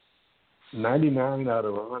 99 out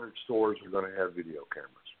of 100 stores are going to have video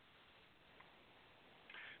cameras.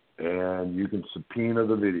 And you can subpoena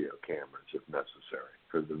the video cameras if necessary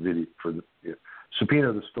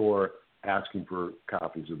subpoena the store asking for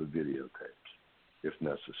copies of the videotapes if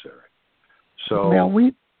necessary. So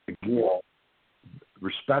again,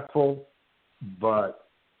 respectful but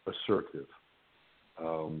assertive.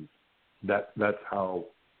 That's how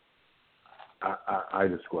I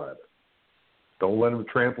describe it. Don't let them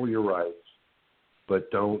trample your rights,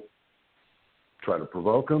 but don't try to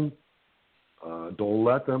provoke them. Don't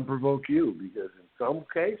let them provoke you, because in some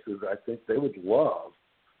cases, I think they would love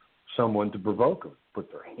someone to provoke them, put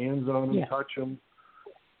their hands on them, touch them,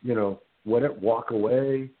 walk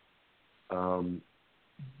away.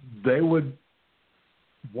 They would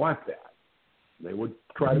want that. They would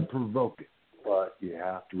try to provoke it, but you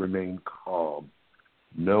have to remain calm,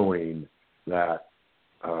 knowing that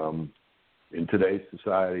in today's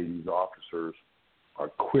society, these officers are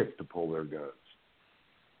quick to pull their guns.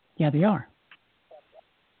 Yeah, they are.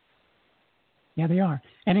 Yeah, they are.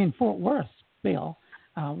 And in Fort Worth, Bill,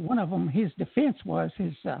 one of them, his defense was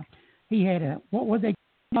he had a, what would they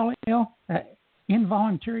call it, Bill?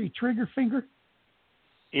 Involuntary trigger finger?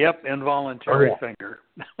 Yep, involuntary finger.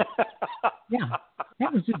 Yeah,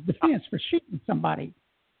 that was his defense for shooting somebody.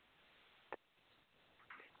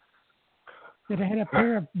 That had a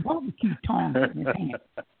pair of barbecue tongs in his hand.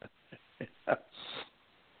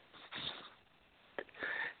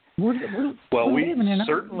 We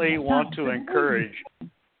certainly want to encourage.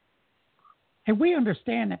 And we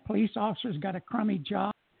understand that police officers got a crummy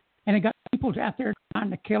job, and they got people out there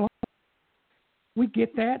trying to kill them. We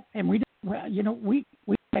get that, and we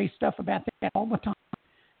say stuff about that all the time.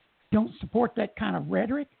 Don't support that kind of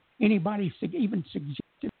rhetoric. Anybody even suggested,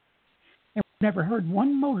 and we've never heard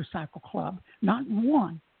one motorcycle club, not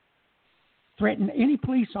one, threaten any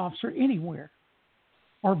police officer anywhere,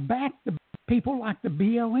 or back the people like the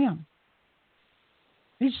BLM.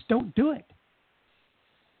 They just don't do it.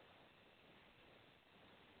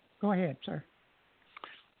 Go ahead, sir.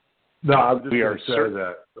 No, I was just going to say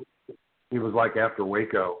that it was like after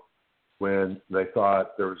Waco when they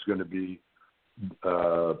thought there was going to be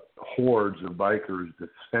hordes of bikers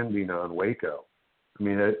descending on Waco. I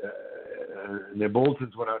mean, the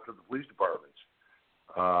bulletins went out to the police departments.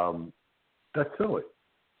 That's silly.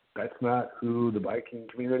 That's not who the biking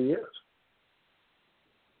community is.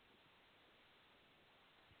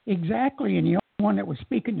 Exactly, and the only one that was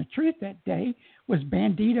speaking the truth that day was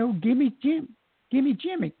Bandito Gimme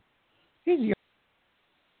Jimmy. He's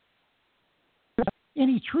the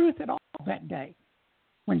any truth at all that day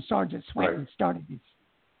when Sergeant Swanton started his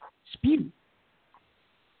spewing.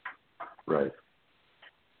 Right.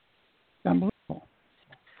 Unbelievable.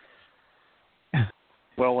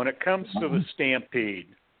 Well, when it comes to the Stampede,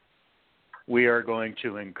 we are going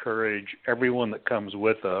to encourage everyone that comes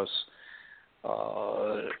with us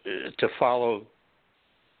to follow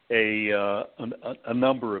a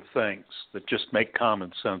number of things that just make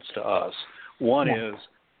common sense to us. One is,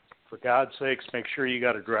 for God's sakes, make sure you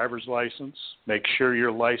got a driver's license. Make sure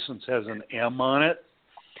your license has an M on it.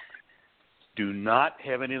 Do not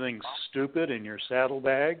have anything stupid in your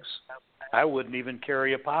saddlebags. I wouldn't even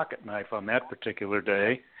carry a pocket knife on that particular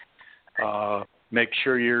day. Make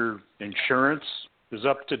sure your insurance is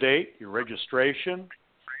up to date, your registration,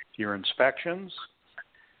 your inspections.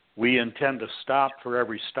 We intend to stop for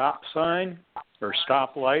every stop sign or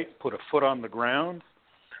stoplight, put a foot on the ground,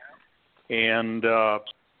 and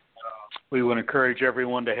we would encourage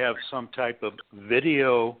everyone to have some type of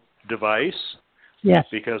video device. Yes.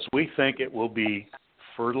 Because we think it will be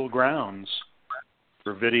fertile grounds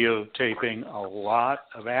for videotaping a lot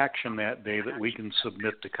of action that day that we can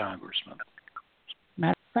submit to congressmen.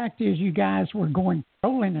 Matter of fact is, you guys were going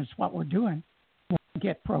trolling is what we're doing. We'll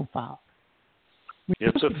get profiled.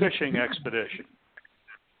 It's a fishing expedition.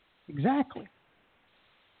 Exactly.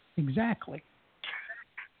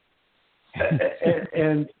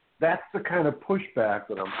 And that's the kind of pushback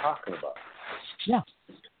that I'm talking about. Yeah.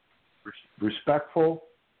 Respectful,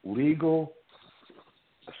 legal,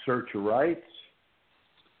 assert your rights.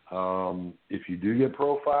 If you do get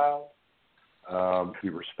profiled, be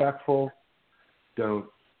respectful. Don't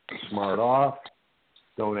smart off.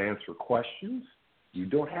 Don't answer questions. You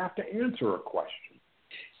don't have to answer a question.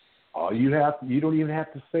 You don't even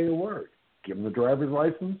have to say a word. Give them the driver's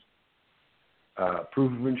license,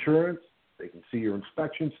 proof of insurance. They can see your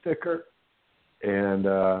inspection sticker, and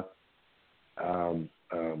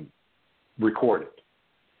record it,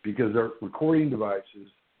 because their recording devices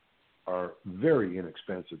are very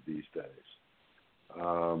inexpensive these days.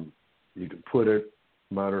 You can put it,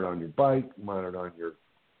 mount it on your bike, mount it on your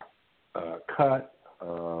cut,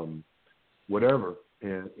 whatever.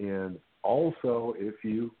 And also, if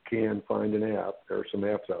you can find an app, there are some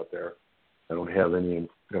apps out there. I don't have any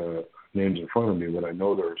names in front of me, but I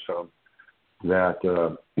know there are some that,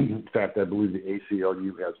 in fact, I believe the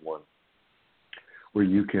ACLU has one, where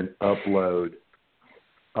you can upload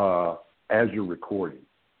as you're recording,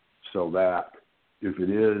 so that if it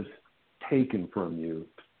is taken from you,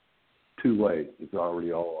 too late, it's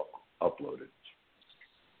already all uploaded.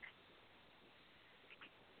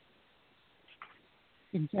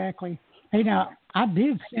 Exactly. Hey, now, I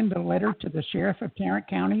did send a letter to the sheriff of Tarrant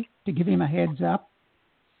County to give him a heads up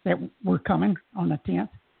that we're coming on the 10th.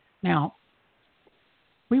 Now,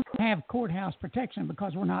 we won't have courthouse protection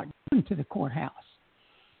because we're not going to the courthouse.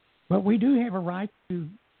 But we do have a right to,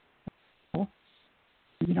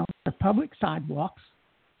 the public sidewalks.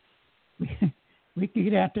 We can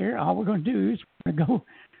get out there. All we're going to do is we're going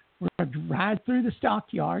to ride through the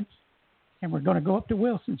stockyards, And we're going to go up to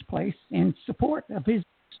Wilson's place in support of his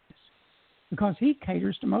business because he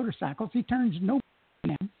caters to motorcycles. He turns nobody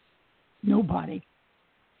down, nobody,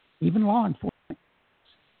 even law enforcement.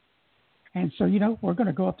 And so, we're going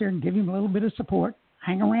to go up there and give him a little bit of support,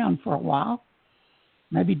 hang around for a while,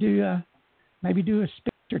 maybe do a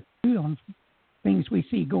speech or two on things we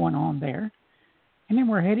see going on there. And then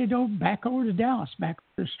we're headed back over to Dallas, back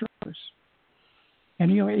to the stores.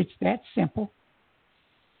 And, it's that simple.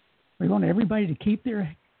 We want everybody to keep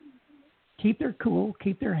their cool,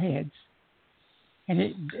 keep their heads.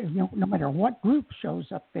 And no matter what group shows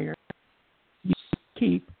up there, you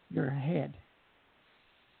keep your head.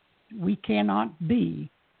 We cannot be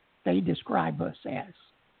they describe us as.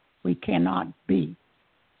 We cannot be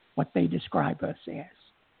what they describe us as.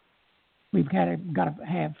 We've got to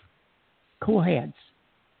have cool heads.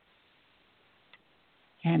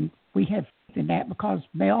 And we have faith in that because,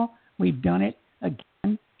 Mel, we've done it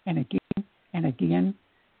again and again and again.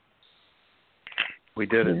 We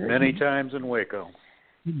did it many times in Waco.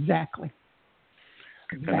 Exactly.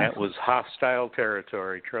 And that was hostile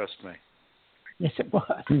territory, trust me. Yes, it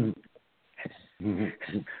was.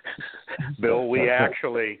 Bill, we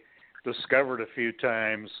actually discovered a few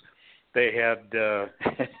times they had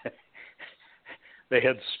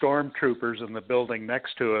stormtroopers in the building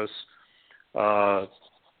next to us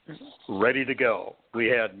ready to go. We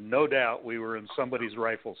had no doubt we were in somebody's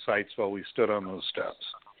rifle sights while we stood on those steps.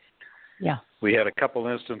 Yeah. We had a couple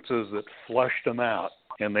instances that flushed them out,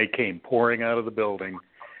 and they came pouring out of the building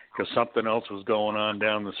because something else was going on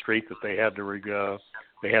down the street that they had to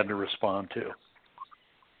respond to.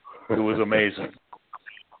 It was amazing.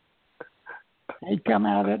 They'd come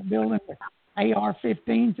out of that building with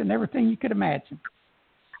AR-15s and everything you could imagine.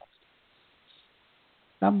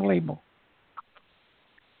 Unbelievable.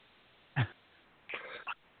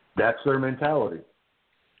 That's their mentality.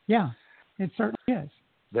 Yeah, it certainly is.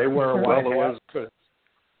 They wear a white hat.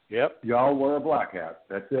 Yep. Y'all wear a black hat.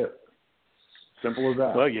 That's it. Simple as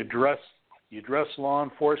that. Well, you dress law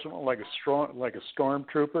enforcement like a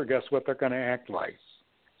stormtrooper. Guess what they're going to act like?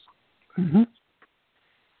 Mm-hmm.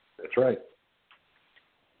 That's right.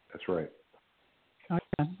 That's right. Oh,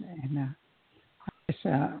 yeah.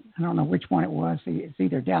 And I don't know which one it was. It's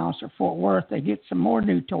either Dallas or Fort Worth. They get some more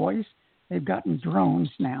new toys. They've gotten drones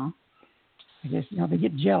now. I guess they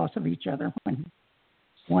get jealous of each other when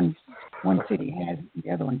one city has it,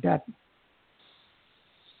 the other one doesn't.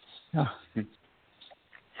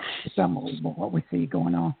 It's unbelievable what we see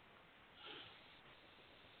going on.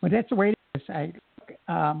 But that's the way it is.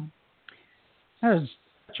 I was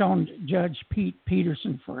on Judge Pete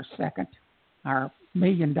Peterson for a second, our $1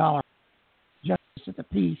 million justice of the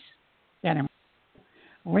peace. And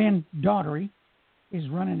Lynn Daughtery is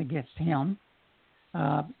running against him.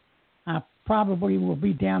 I probably will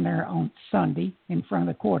be down there on Sunday in front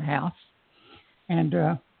of the courthouse. And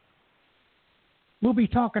we'll be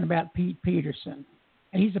talking about Pete Peterson.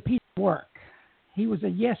 He's a piece of work. He was a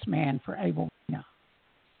yes man for Abel Reyna.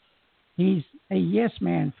 He's a yes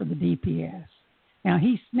man for the DPS. Now,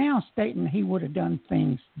 he's now stating he would have done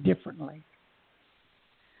things differently.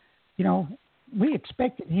 We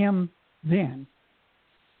expected him then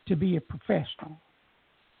to be a professional,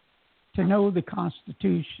 to know the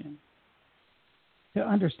Constitution, to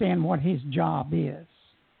understand what his job is,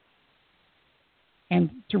 and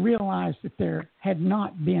to realize that there had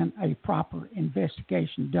not been a proper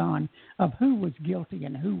investigation done of who was guilty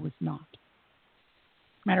and who was not.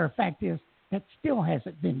 Matter of fact is, that still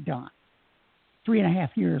hasn't been done.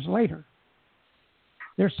 3.5 years later,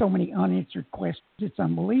 there's so many unanswered questions, it's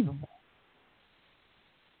unbelievable.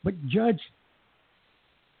 But Judge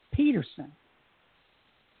Peterson,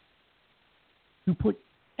 who put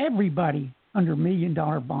everybody under $1 million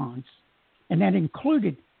bonds, and that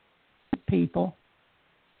included people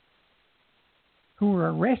who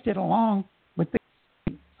were arrested along with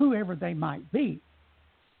whoever they might be.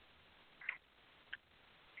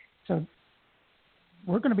 So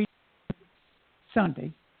we're going to be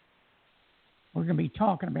Sunday. We're going to be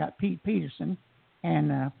talking about Pete Peterson,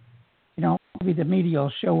 and maybe the media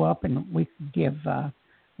will show up and we can give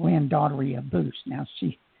Lynn Daughtery a boost. Now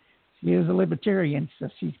she is a libertarian, so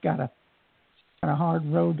she's got a hard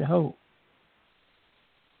road to hoe.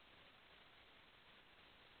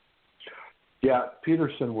 Yeah,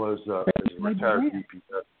 Peterson was a retired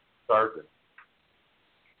DPS sergeant.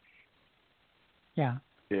 Yeah.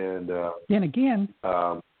 And then again,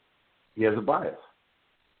 he has a bias.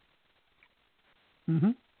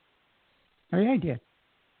 Mm-hmm. Oh, yeah, he did.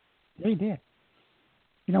 Yeah, he did.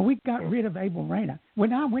 We got rid of Abel Reyna.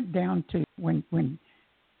 When I went down to, when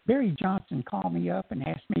Barry Johnson called me up and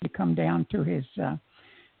asked me to come down to his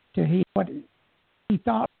to what he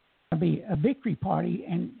thought was going to be a victory party,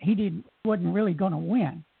 and he wasn't really going to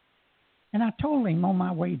win. And I told him on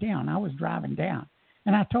my way down, I was driving down,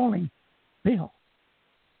 and I told him, Bill,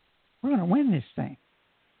 we're going to win this thing.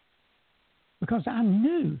 Because I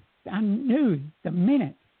knew the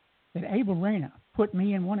minute that Abel Reyna put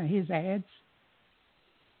me in one of his ads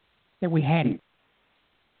that we had him.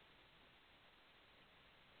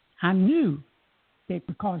 I knew that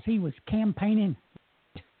because he was campaigning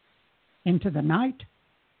into the night,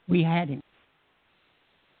 we had him.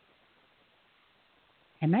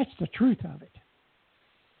 And that's the truth of it.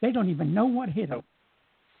 They don't even know what hit him.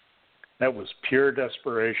 That was pure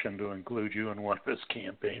desperation to include you in one of his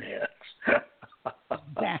campaign ads.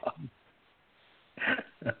 Exactly.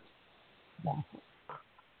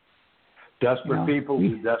 Desperate people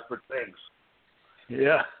do desperate things.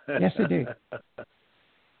 Yeah. Yes, they do.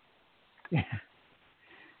 Yeah.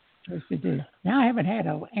 Yes, they do. Now, I haven't had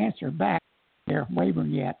an answer back there,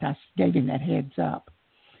 Wayburn, yet. I gave him that heads up.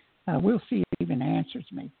 We'll see if he even answers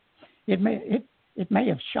me. It may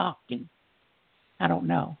have shocked him. I don't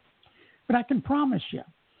know. But I can promise you,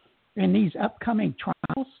 in these upcoming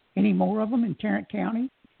trials, any more of them in Tarrant County,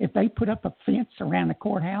 if they put up a fence around the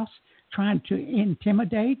courthouse trying to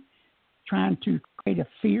intimidate, trying to create a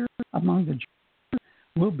fear among the jurors,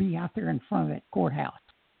 we'll be out there in front of that courthouse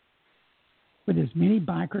with as many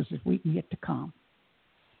bikers as we can get to come.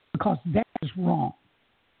 Because that is wrong,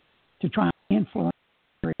 to try and influence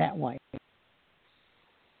it that way.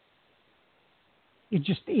 It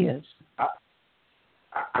just is.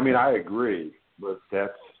 I mean, I agree, but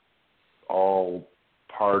that's all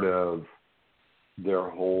part of their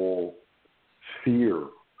whole fear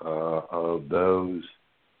of those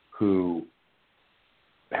who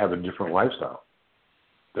have a different lifestyle.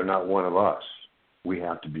 They're not one of us. We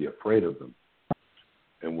have to be afraid of them.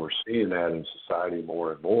 And we're seeing that in society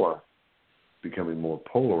more and more, becoming more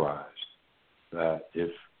polarized, that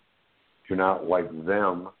if you're not like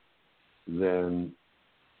them, then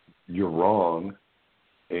you're wrong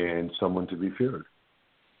and someone to be feared.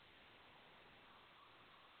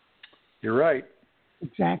 You're right.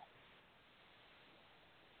 Exactly.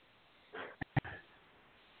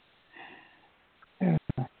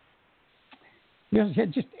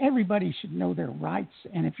 Just everybody should know their rights,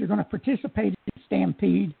 and if you're going to participate in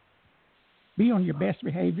Stampede, be on your best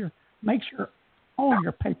behavior. Make sure all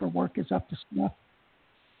your paperwork is up to snuff.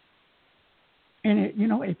 And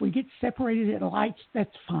if we get separated at lights,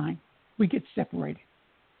 that's fine. We get separated.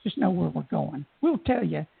 Just know where we're going. We'll tell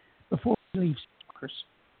you before we leave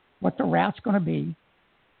what the route's going to be,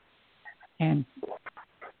 and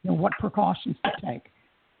what precautions to take.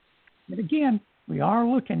 But again, we are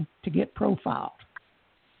looking to get profiled.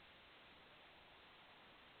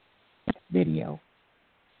 Video,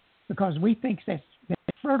 because we think that's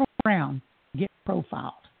fertile ground to get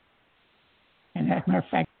profiled. And as a matter of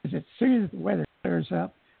fact, as soon as the weather clears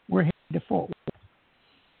up, we're headed to Fort Worth.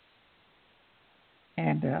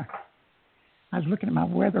 And I was looking at my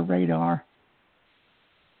weather radar,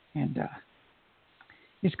 and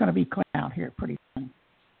it's going to be clear out here pretty soon.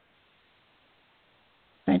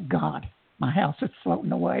 Thank God. My house is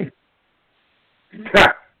floating away.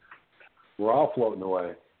 We're all floating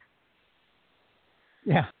away.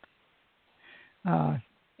 Yeah. And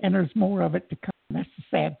there's more of it to come. That's the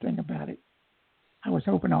sad thing about it. I was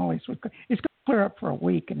hoping all this would. It's going to clear up for a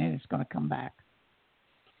week, and then it's going to come back.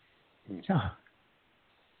 So,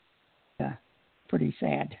 pretty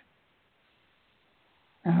sad.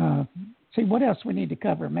 See, what else we need to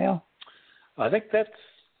cover, Mel? I think that's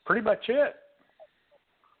pretty much it.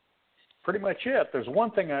 There's one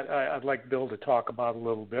thing I'd like Bill to talk about a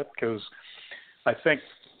little bit, because I think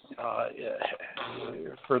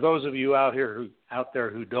for those of you out there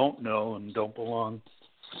who don't know and don't belong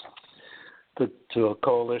to a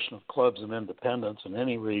coalition of clubs and independents in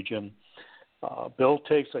any region, Bill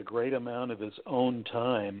takes a great amount of his own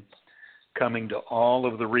time coming to all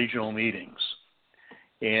of the regional meetings,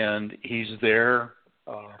 and he's there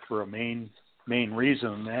for a main reason,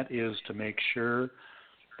 and that is to make sure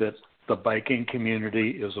that the biking community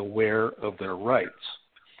is aware of their rights.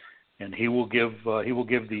 And he will give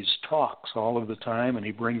these talks all of the time, and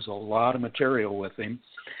he brings a lot of material with him.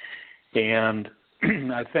 And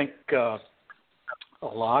I think a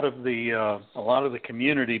lot of the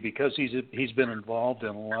community, because he's been involved in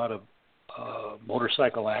a lot of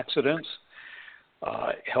motorcycle accidents,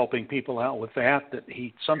 helping people out with that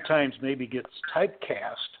he sometimes maybe gets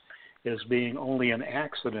typecast as being only an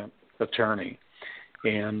accident attorney.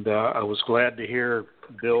 And I was glad to hear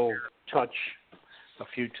Bill touch a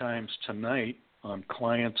few times tonight on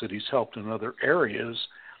clients that he's helped in other areas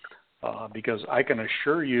because I can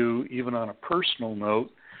assure you, even on a personal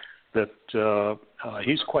note, that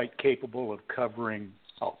he's quite capable of covering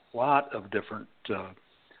a lot of different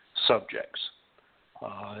subjects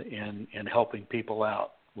and helping people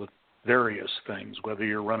out with various things, whether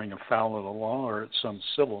you're running afoul of the law or it's some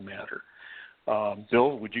civil matter.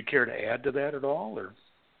 Bill, would you care to add to that at all? Or?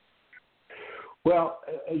 Well,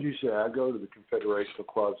 as you say, I go to the Confederation of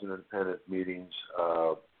Clubs and Independent meetings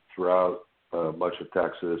throughout much of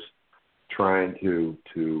Texas, trying to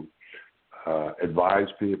advise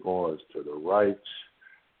people as to their rights.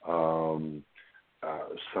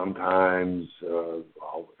 Sometimes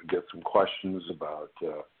I'll get some questions about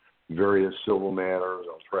various civil matters.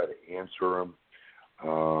 I'll try to answer them.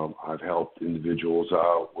 I've helped individuals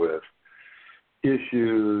out with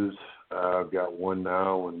issues. I've got one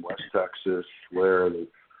now in West Texas where the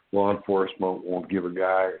law enforcement won't give a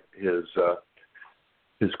guy his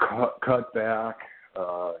cut back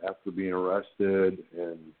after being arrested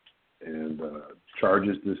and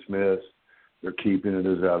charges dismissed. They're keeping it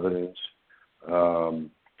as evidence.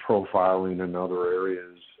 Profiling in other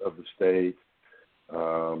areas of the state.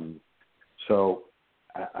 So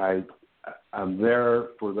I'm there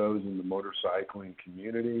for those in the motorcycling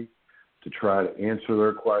community to try to answer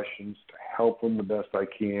their questions, to help them the best I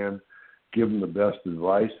can, give them the best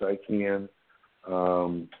advice I can,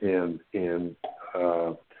 and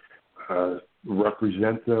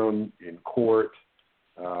represent them in court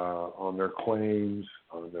on their claims,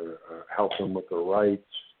 on their help them with their rights.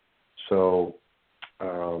 So,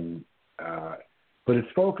 but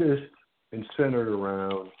it's focused and centered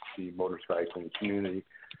around the motorcycling community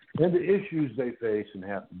and the issues they face and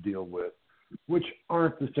have to deal with, which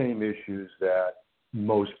aren't the same issues that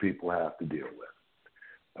most people have to deal with.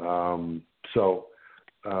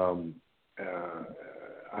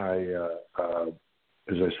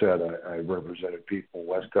 As I said, I represented people in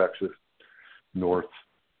West Texas, North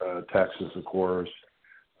Texas, of course,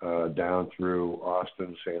 down through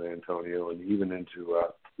Austin, San Antonio, and even into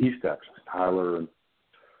East Texas, Tyler and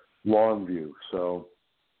Longview. So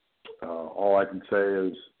all I can say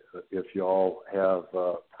is if y'all have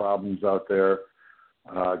problems out there,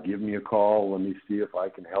 give me a call. Let me see if I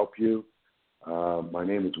can help you. My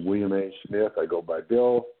name is William A. Smith. I go by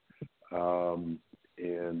Bill. And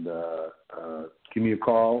give me a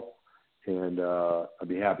call, and I'd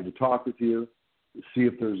be happy to talk with you, to see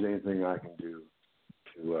if there's anything I can do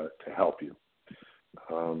to help you.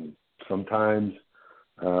 Sometimes,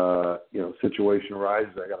 situation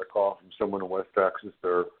arises. I got a call from someone in West Texas.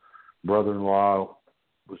 Their brother-in-law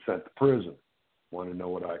was sent to prison. Want to know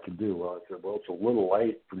what I could do? Well, I said, well, it's a little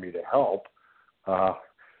late for me to help.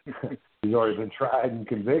 He's already been tried and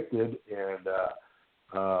convicted, and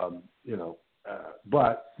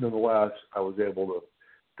but nonetheless, I was able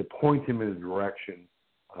to point him in a direction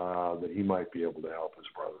that he might be able to help his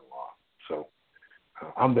brother-in-law. So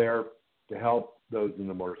I'm there to help those in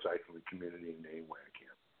the motorcycling community in any way I can.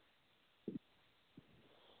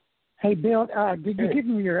 Hey, Bill, did you give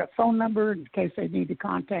them your phone number in case they need to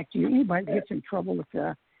contact you? Anybody gets in trouble with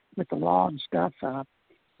the law and stuff,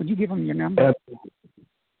 would you give them your number?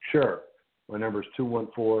 Sure. My number is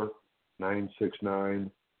 214-969-0909,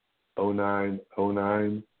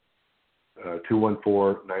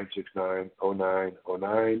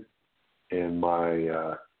 214-969-0909, and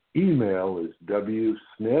my email is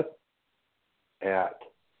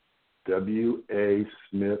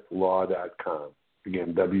wsmith@wasmithlaw.com.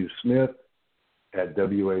 Again,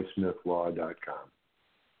 wsmith@wasmithlaw.com.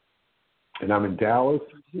 And I'm in Dallas,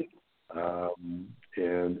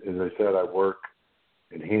 and as I said, I work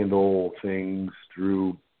and handle things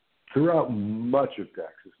throughout much of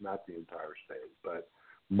Texas, not the entire state, but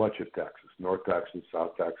much of Texas, North Texas,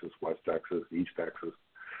 South Texas, West Texas, East Texas.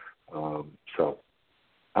 So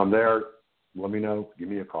I'm there. Let me know. Give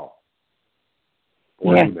me a call.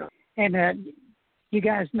 Or email. And you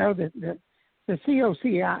guys know that the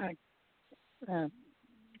COCI,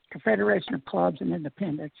 Confederation of Clubs and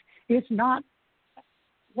Independents, it's not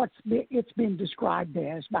it's been described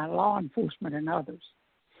as by law enforcement and others.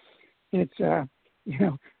 It's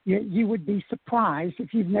you would be surprised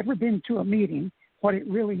if you've never been to a meeting what it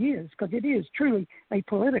really is, because it is truly a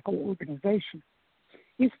political organization.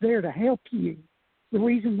 It's there to help you. The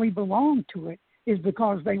reason we belong to it is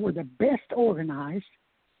because they were the best organized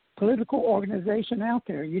political organization out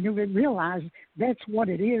there. You need to realize that's what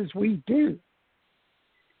it is we do.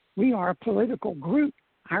 We are a political group,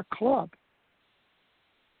 our club.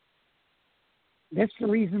 That's the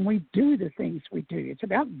reason we do the things we do. It's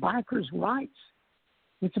about bikers' rights.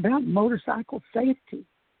 It's about motorcycle safety.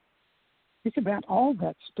 It's about all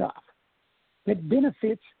that stuff that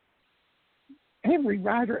benefits every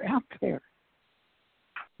rider out there,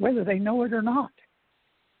 whether they know it or not.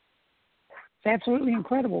 It's absolutely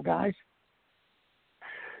incredible, guys.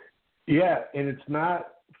 Yeah, and it's not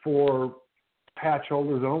for patch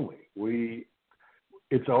holders only.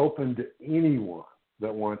 It's open to anyone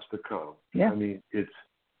that wants to come. Yeah. I mean, it's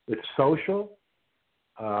social.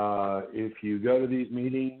 If you go to these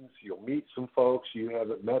meetings, you'll meet some folks you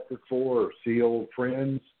haven't met before, or see old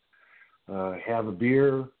friends, have a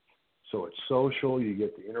beer. So it's social. You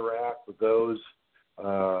get to interact with those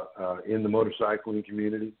in the motorcycling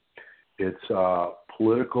community. It's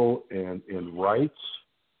political and rights.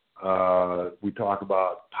 We talk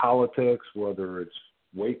about politics, whether it's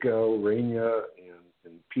Waco, Rainier,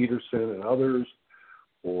 and Peterson and others,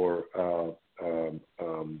 or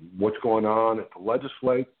what's going on at the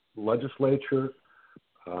legislature.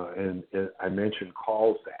 And I mentioned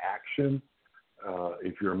calls to action.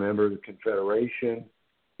 If you're a member of the Confederation,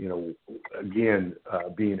 again,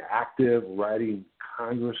 being active, writing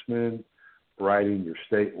congressmen, writing your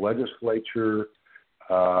state legislature,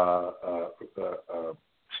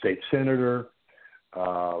 state senator.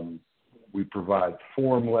 We provide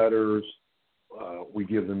form letters. We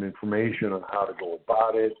give them information on how to go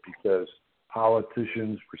about it, because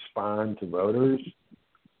politicians respond to voters,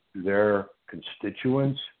 to their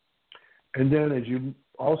constituents. And then, as you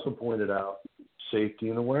also pointed out, safety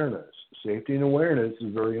and awareness. Safety and awareness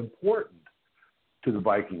is very important to the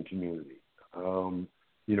biking community.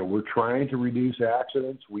 We're trying to reduce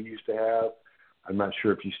accidents. We used to have, I'm not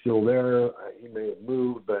sure if he's still there, he may have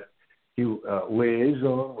moved, but he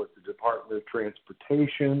liaison with the Department of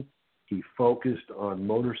Transportation. He focused on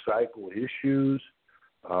motorcycle issues,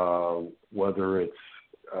 whether it's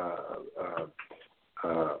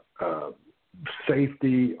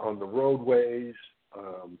safety on the roadways.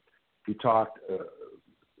 He talked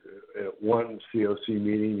at one COC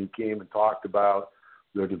meeting, he came and talked about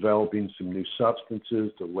they're developing some new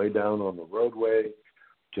substances to lay down on the roadway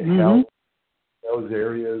to help those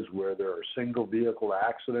areas where there are single vehicle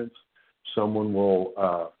accidents. Someone will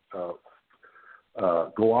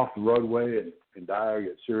go off the roadway and die or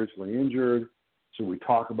get seriously injured. So we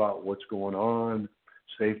talk about what's going on,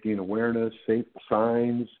 safety and awareness, safe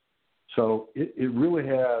signs. So it really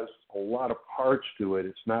has a lot of parts to it.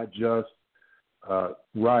 It's not just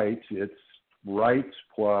rights. It's rights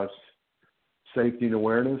plus safety and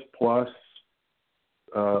awareness plus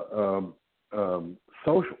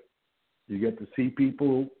social. You get to see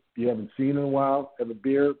people you haven't seen in a while, have a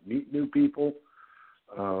beer, meet new people.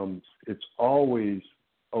 It's always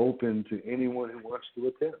open to anyone who wants to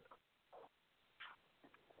attend.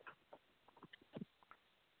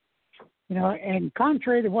 And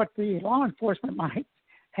contrary to what the law enforcement might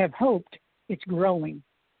have hoped, it's growing.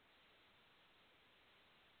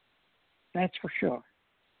 That's for sure.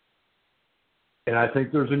 And I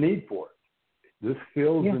think there's a need for it. This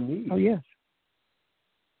fills a need. Oh, yes.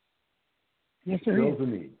 Yes, there is. Fills a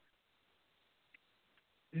need.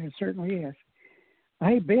 It certainly is.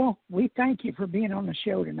 Hey, Bill, we thank you for being on the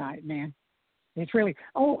show tonight, man. It's really...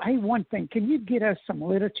 Oh, hey, one thing. Can you get us some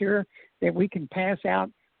literature that we can pass out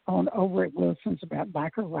on over at Wilson's about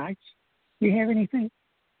biker rights? Do you have anything?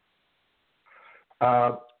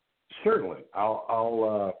 Certainly.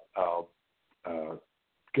 I'll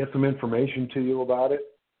get some information to you about it.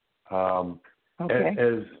 Okay.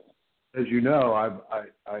 As you know,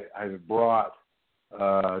 I've brought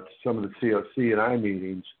to some of the COC and I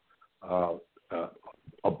meetings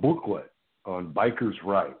a booklet on bikers'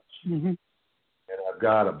 rights. Mm-hmm. And I've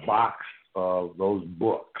got a box of those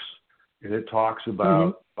books. And it talks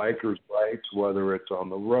about bikers' rights, whether it's on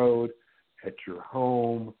the road, at your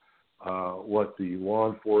home, what the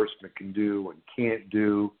law enforcement can do and can't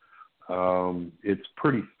do. It's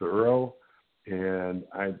pretty thorough. And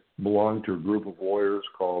I belong to a group of lawyers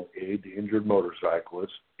called Aid to Injured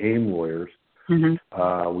Motorcyclists, AIM lawyers.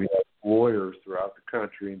 Mm-hmm. We have lawyers throughout the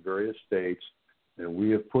country in various states, and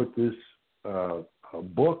we have put this a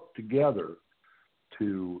book together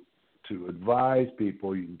to advise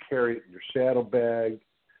people. You can carry it in your saddlebag.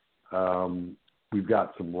 We've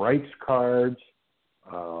got some rights cards.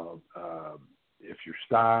 If you're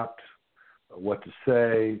stopped, what to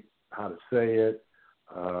say, how to say it.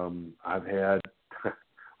 I've had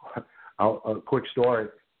a quick story.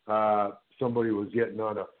 Somebody was getting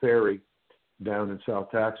on a ferry down in South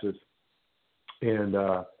Texas, and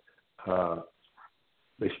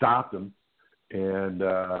they stopped him and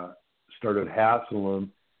started hassling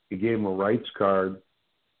him. He gave him a rights card.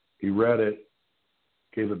 He read it,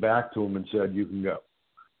 gave it back to him, and said, "You can go.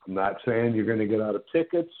 I'm not saying you're going to get out of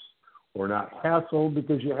tickets or not hassled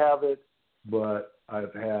because you have it, but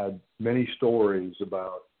I've had many stories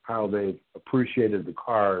about how they appreciated the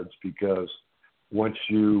cards, because once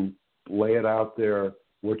you lay it out there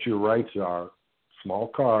what your rights are, small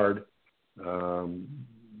card,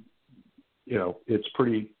 it's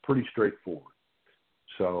pretty straightforward.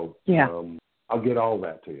 So I'll get all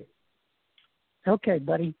that to you. Okay,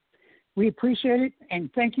 buddy. We appreciate it,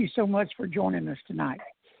 and thank you so much for joining us tonight.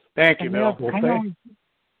 Thank you, Bill.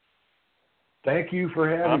 Thank you for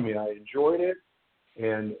having me. I enjoyed it,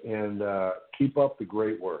 and keep up the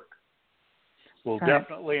great work. We'll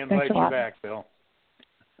definitely invite you back, Bill.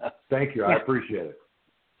 Thank you. I appreciate it.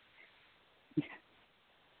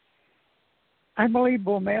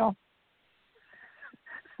 Unbelievable, Mel.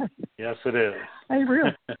 Yes, it is. Hey,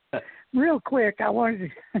 real quick, I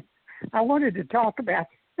wanted to talk about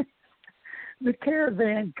the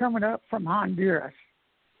caravan coming up from Honduras.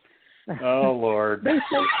 Oh, Lord. They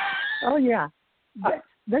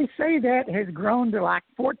say that has grown to like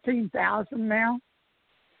 14,000 now.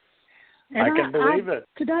 And I can believe it.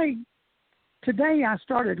 Today I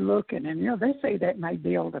started looking, and they say that may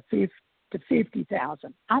build to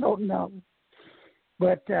 50,000. I don't know,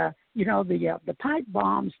 but the pipe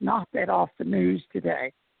bombs knocked that off the news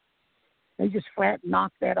today. They just flat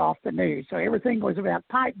knocked that off the news. So everything was about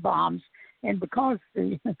pipe bombs, and because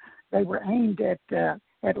they were aimed at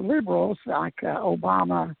liberals like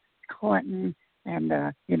Obama, Clinton, and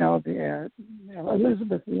the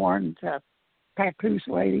Elizabeth Warren, Papoose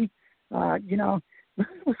lady, because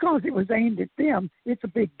it was aimed at them, it's a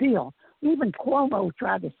big deal. Even Cuomo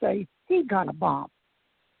tried to say he got a bomb.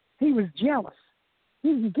 He was jealous. He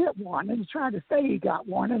didn't get one, and he tried to say he got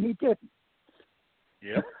one, and he didn't.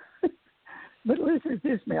 Yep. But listen to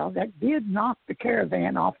this, Mel. That did knock the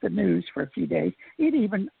caravan off the news for a few days. It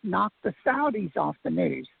even knocked the Saudis off the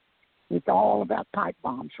news. It's all about pipe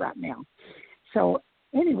bombs right now. So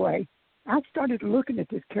anyway, I started looking at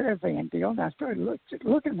this caravan deal, and I started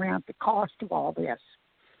looking around at the cost of all this.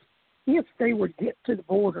 If they would get to the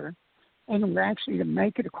border and were actually to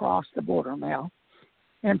make it across the border, Mel,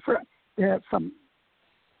 and from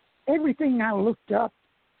everything I looked up,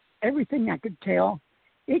 everything I could tell,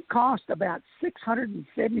 it cost about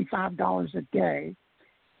 $675 a day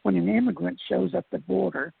when an immigrant shows up at the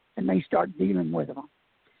border and they start dealing with them.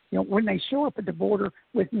 When they show up at the border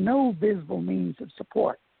with no visible means of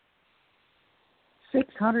support.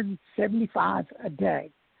 $675 a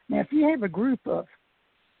day. Now, if you have a group of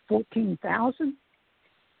 14,000,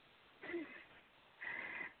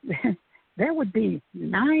 that would be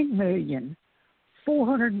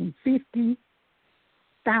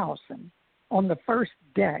 9,450,000 on the first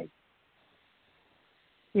day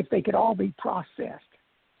if they could all be processed.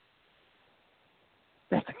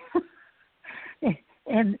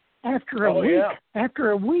 And after a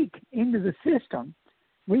week into the system,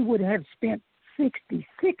 we would have spent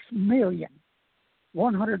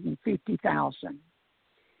 $66,150,000.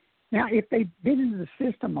 Now, if they've been in the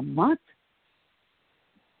system a month,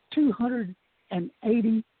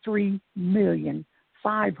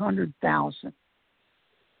 $283,500,000.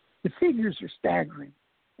 The figures are staggering.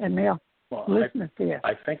 And now, listen to this.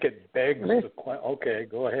 I think it begs the question. Okay,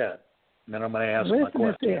 go ahead. And then I'm going to ask my question.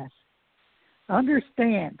 Listen to this.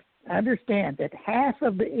 Understand that half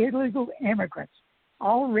of the illegal immigrants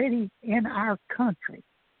already in our country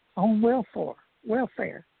on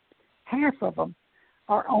welfare, half of them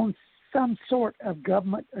are on some sort of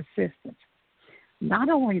government assistance. Not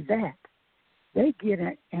only that, they get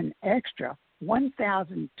an extra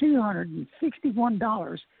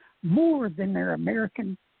 $1,261 more than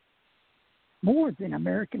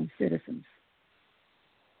American citizens.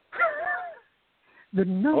 The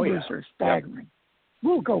numbers are staggering. Yep.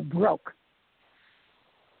 We'll go broke.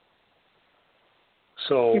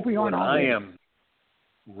 So what I am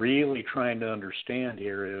really trying to understand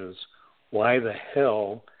here is why the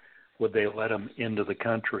hell would they let them into the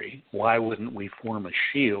country? Why wouldn't we form a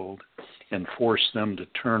shield and force them to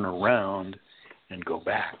turn around and go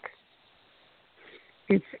back?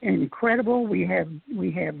 It's incredible. We have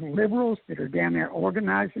liberals that are down there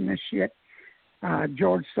organizing this shit.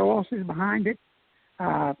 George Soros is behind it.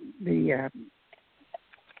 The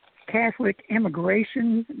Catholic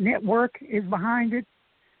Immigration Network is behind it.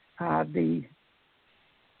 The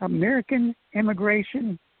American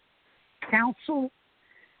Immigration Council.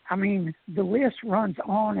 I mean, the list runs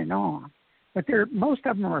on and on. But most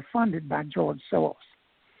of them are funded by George Soros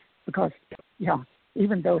because,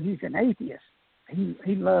 even though he's an atheist,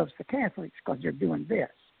 he loves the Catholics because they're doing this.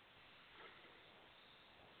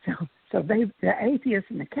 So the atheists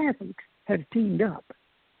and the Catholics have teamed up.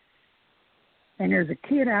 And there's a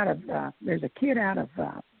kid out of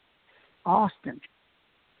Austin,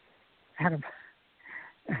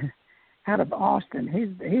 out of Austin.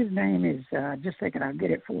 His name is, just a second, I'll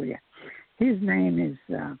get it for you. His name is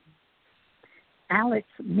Alex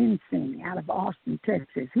Mincing out of Austin,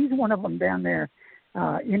 Texas. He's one of them down there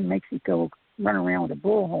in Mexico, running around with a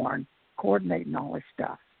bullhorn, coordinating all this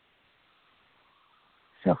stuff.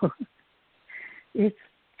 So it's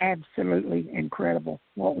absolutely incredible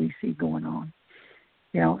what we see going on.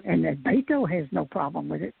 You know, and Beto has no problem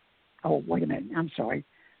with it. Oh, wait a minute. I'm sorry.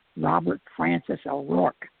 Robert Francis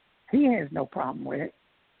O'Rourke. He has no problem with it.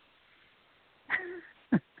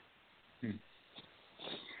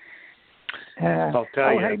 I'll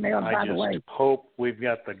tell you, hey, Mel, I just hope we've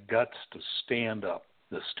got the guts to stand up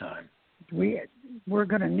this time. We're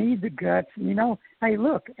going to need the guts. You know, hey,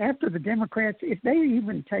 look, after the Democrats, if they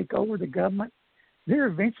even take over the government, they're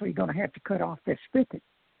eventually going to have to cut off this spigot.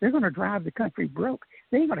 They're going to drive the country broke.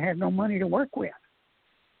 They ain't going to have no money to work with.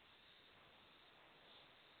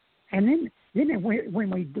 And then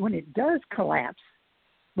when it does collapse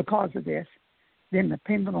because of this, then the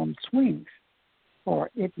pendulum swings.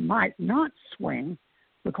 Or it might not swing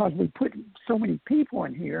because we put so many people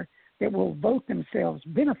in here that will vote themselves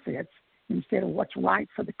benefits instead of what's right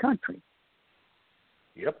for the country.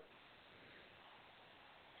 Yep.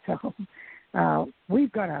 So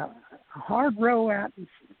we've got a hard row out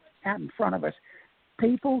in front of us.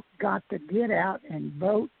 People got to get out and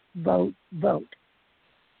vote.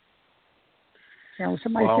 Now,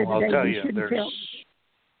 somebody said today I'll tell we you, shouldn't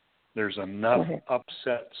there's enough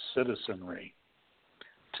upset citizenry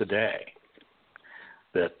today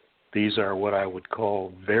that these are what I would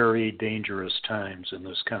call very dangerous times in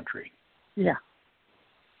this country. Yeah.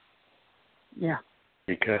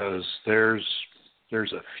 Because there's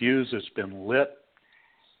a fuse that's been lit,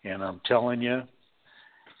 and I'm telling you,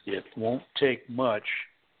 it won't take much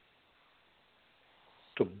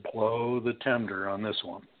to blow the tender on this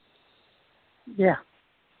one. Yeah,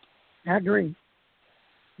 I agree.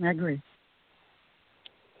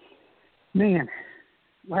 Man,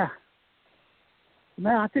 wow.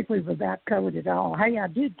 Well, I think we've about covered it all. Hey, I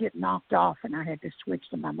did get knocked off, and I had to switch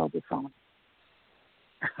to my mobile phone.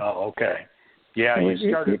 Oh, okay. Yeah, so you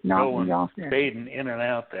started going, there. fading in and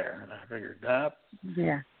out there, and I figured,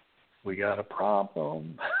 we got a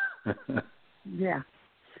problem. Yeah.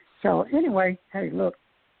 So anyway, hey, look,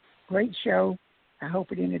 great show. I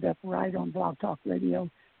hope it ended up right on Blog Talk Radio.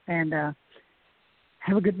 And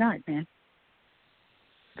have a good night, man.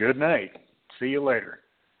 Good night. See you later.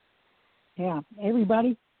 Yeah,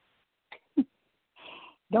 everybody,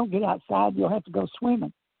 don't get outside. You'll have to go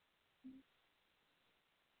swimming.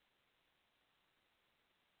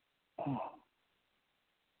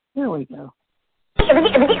 There we go.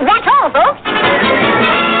 That's all, folks.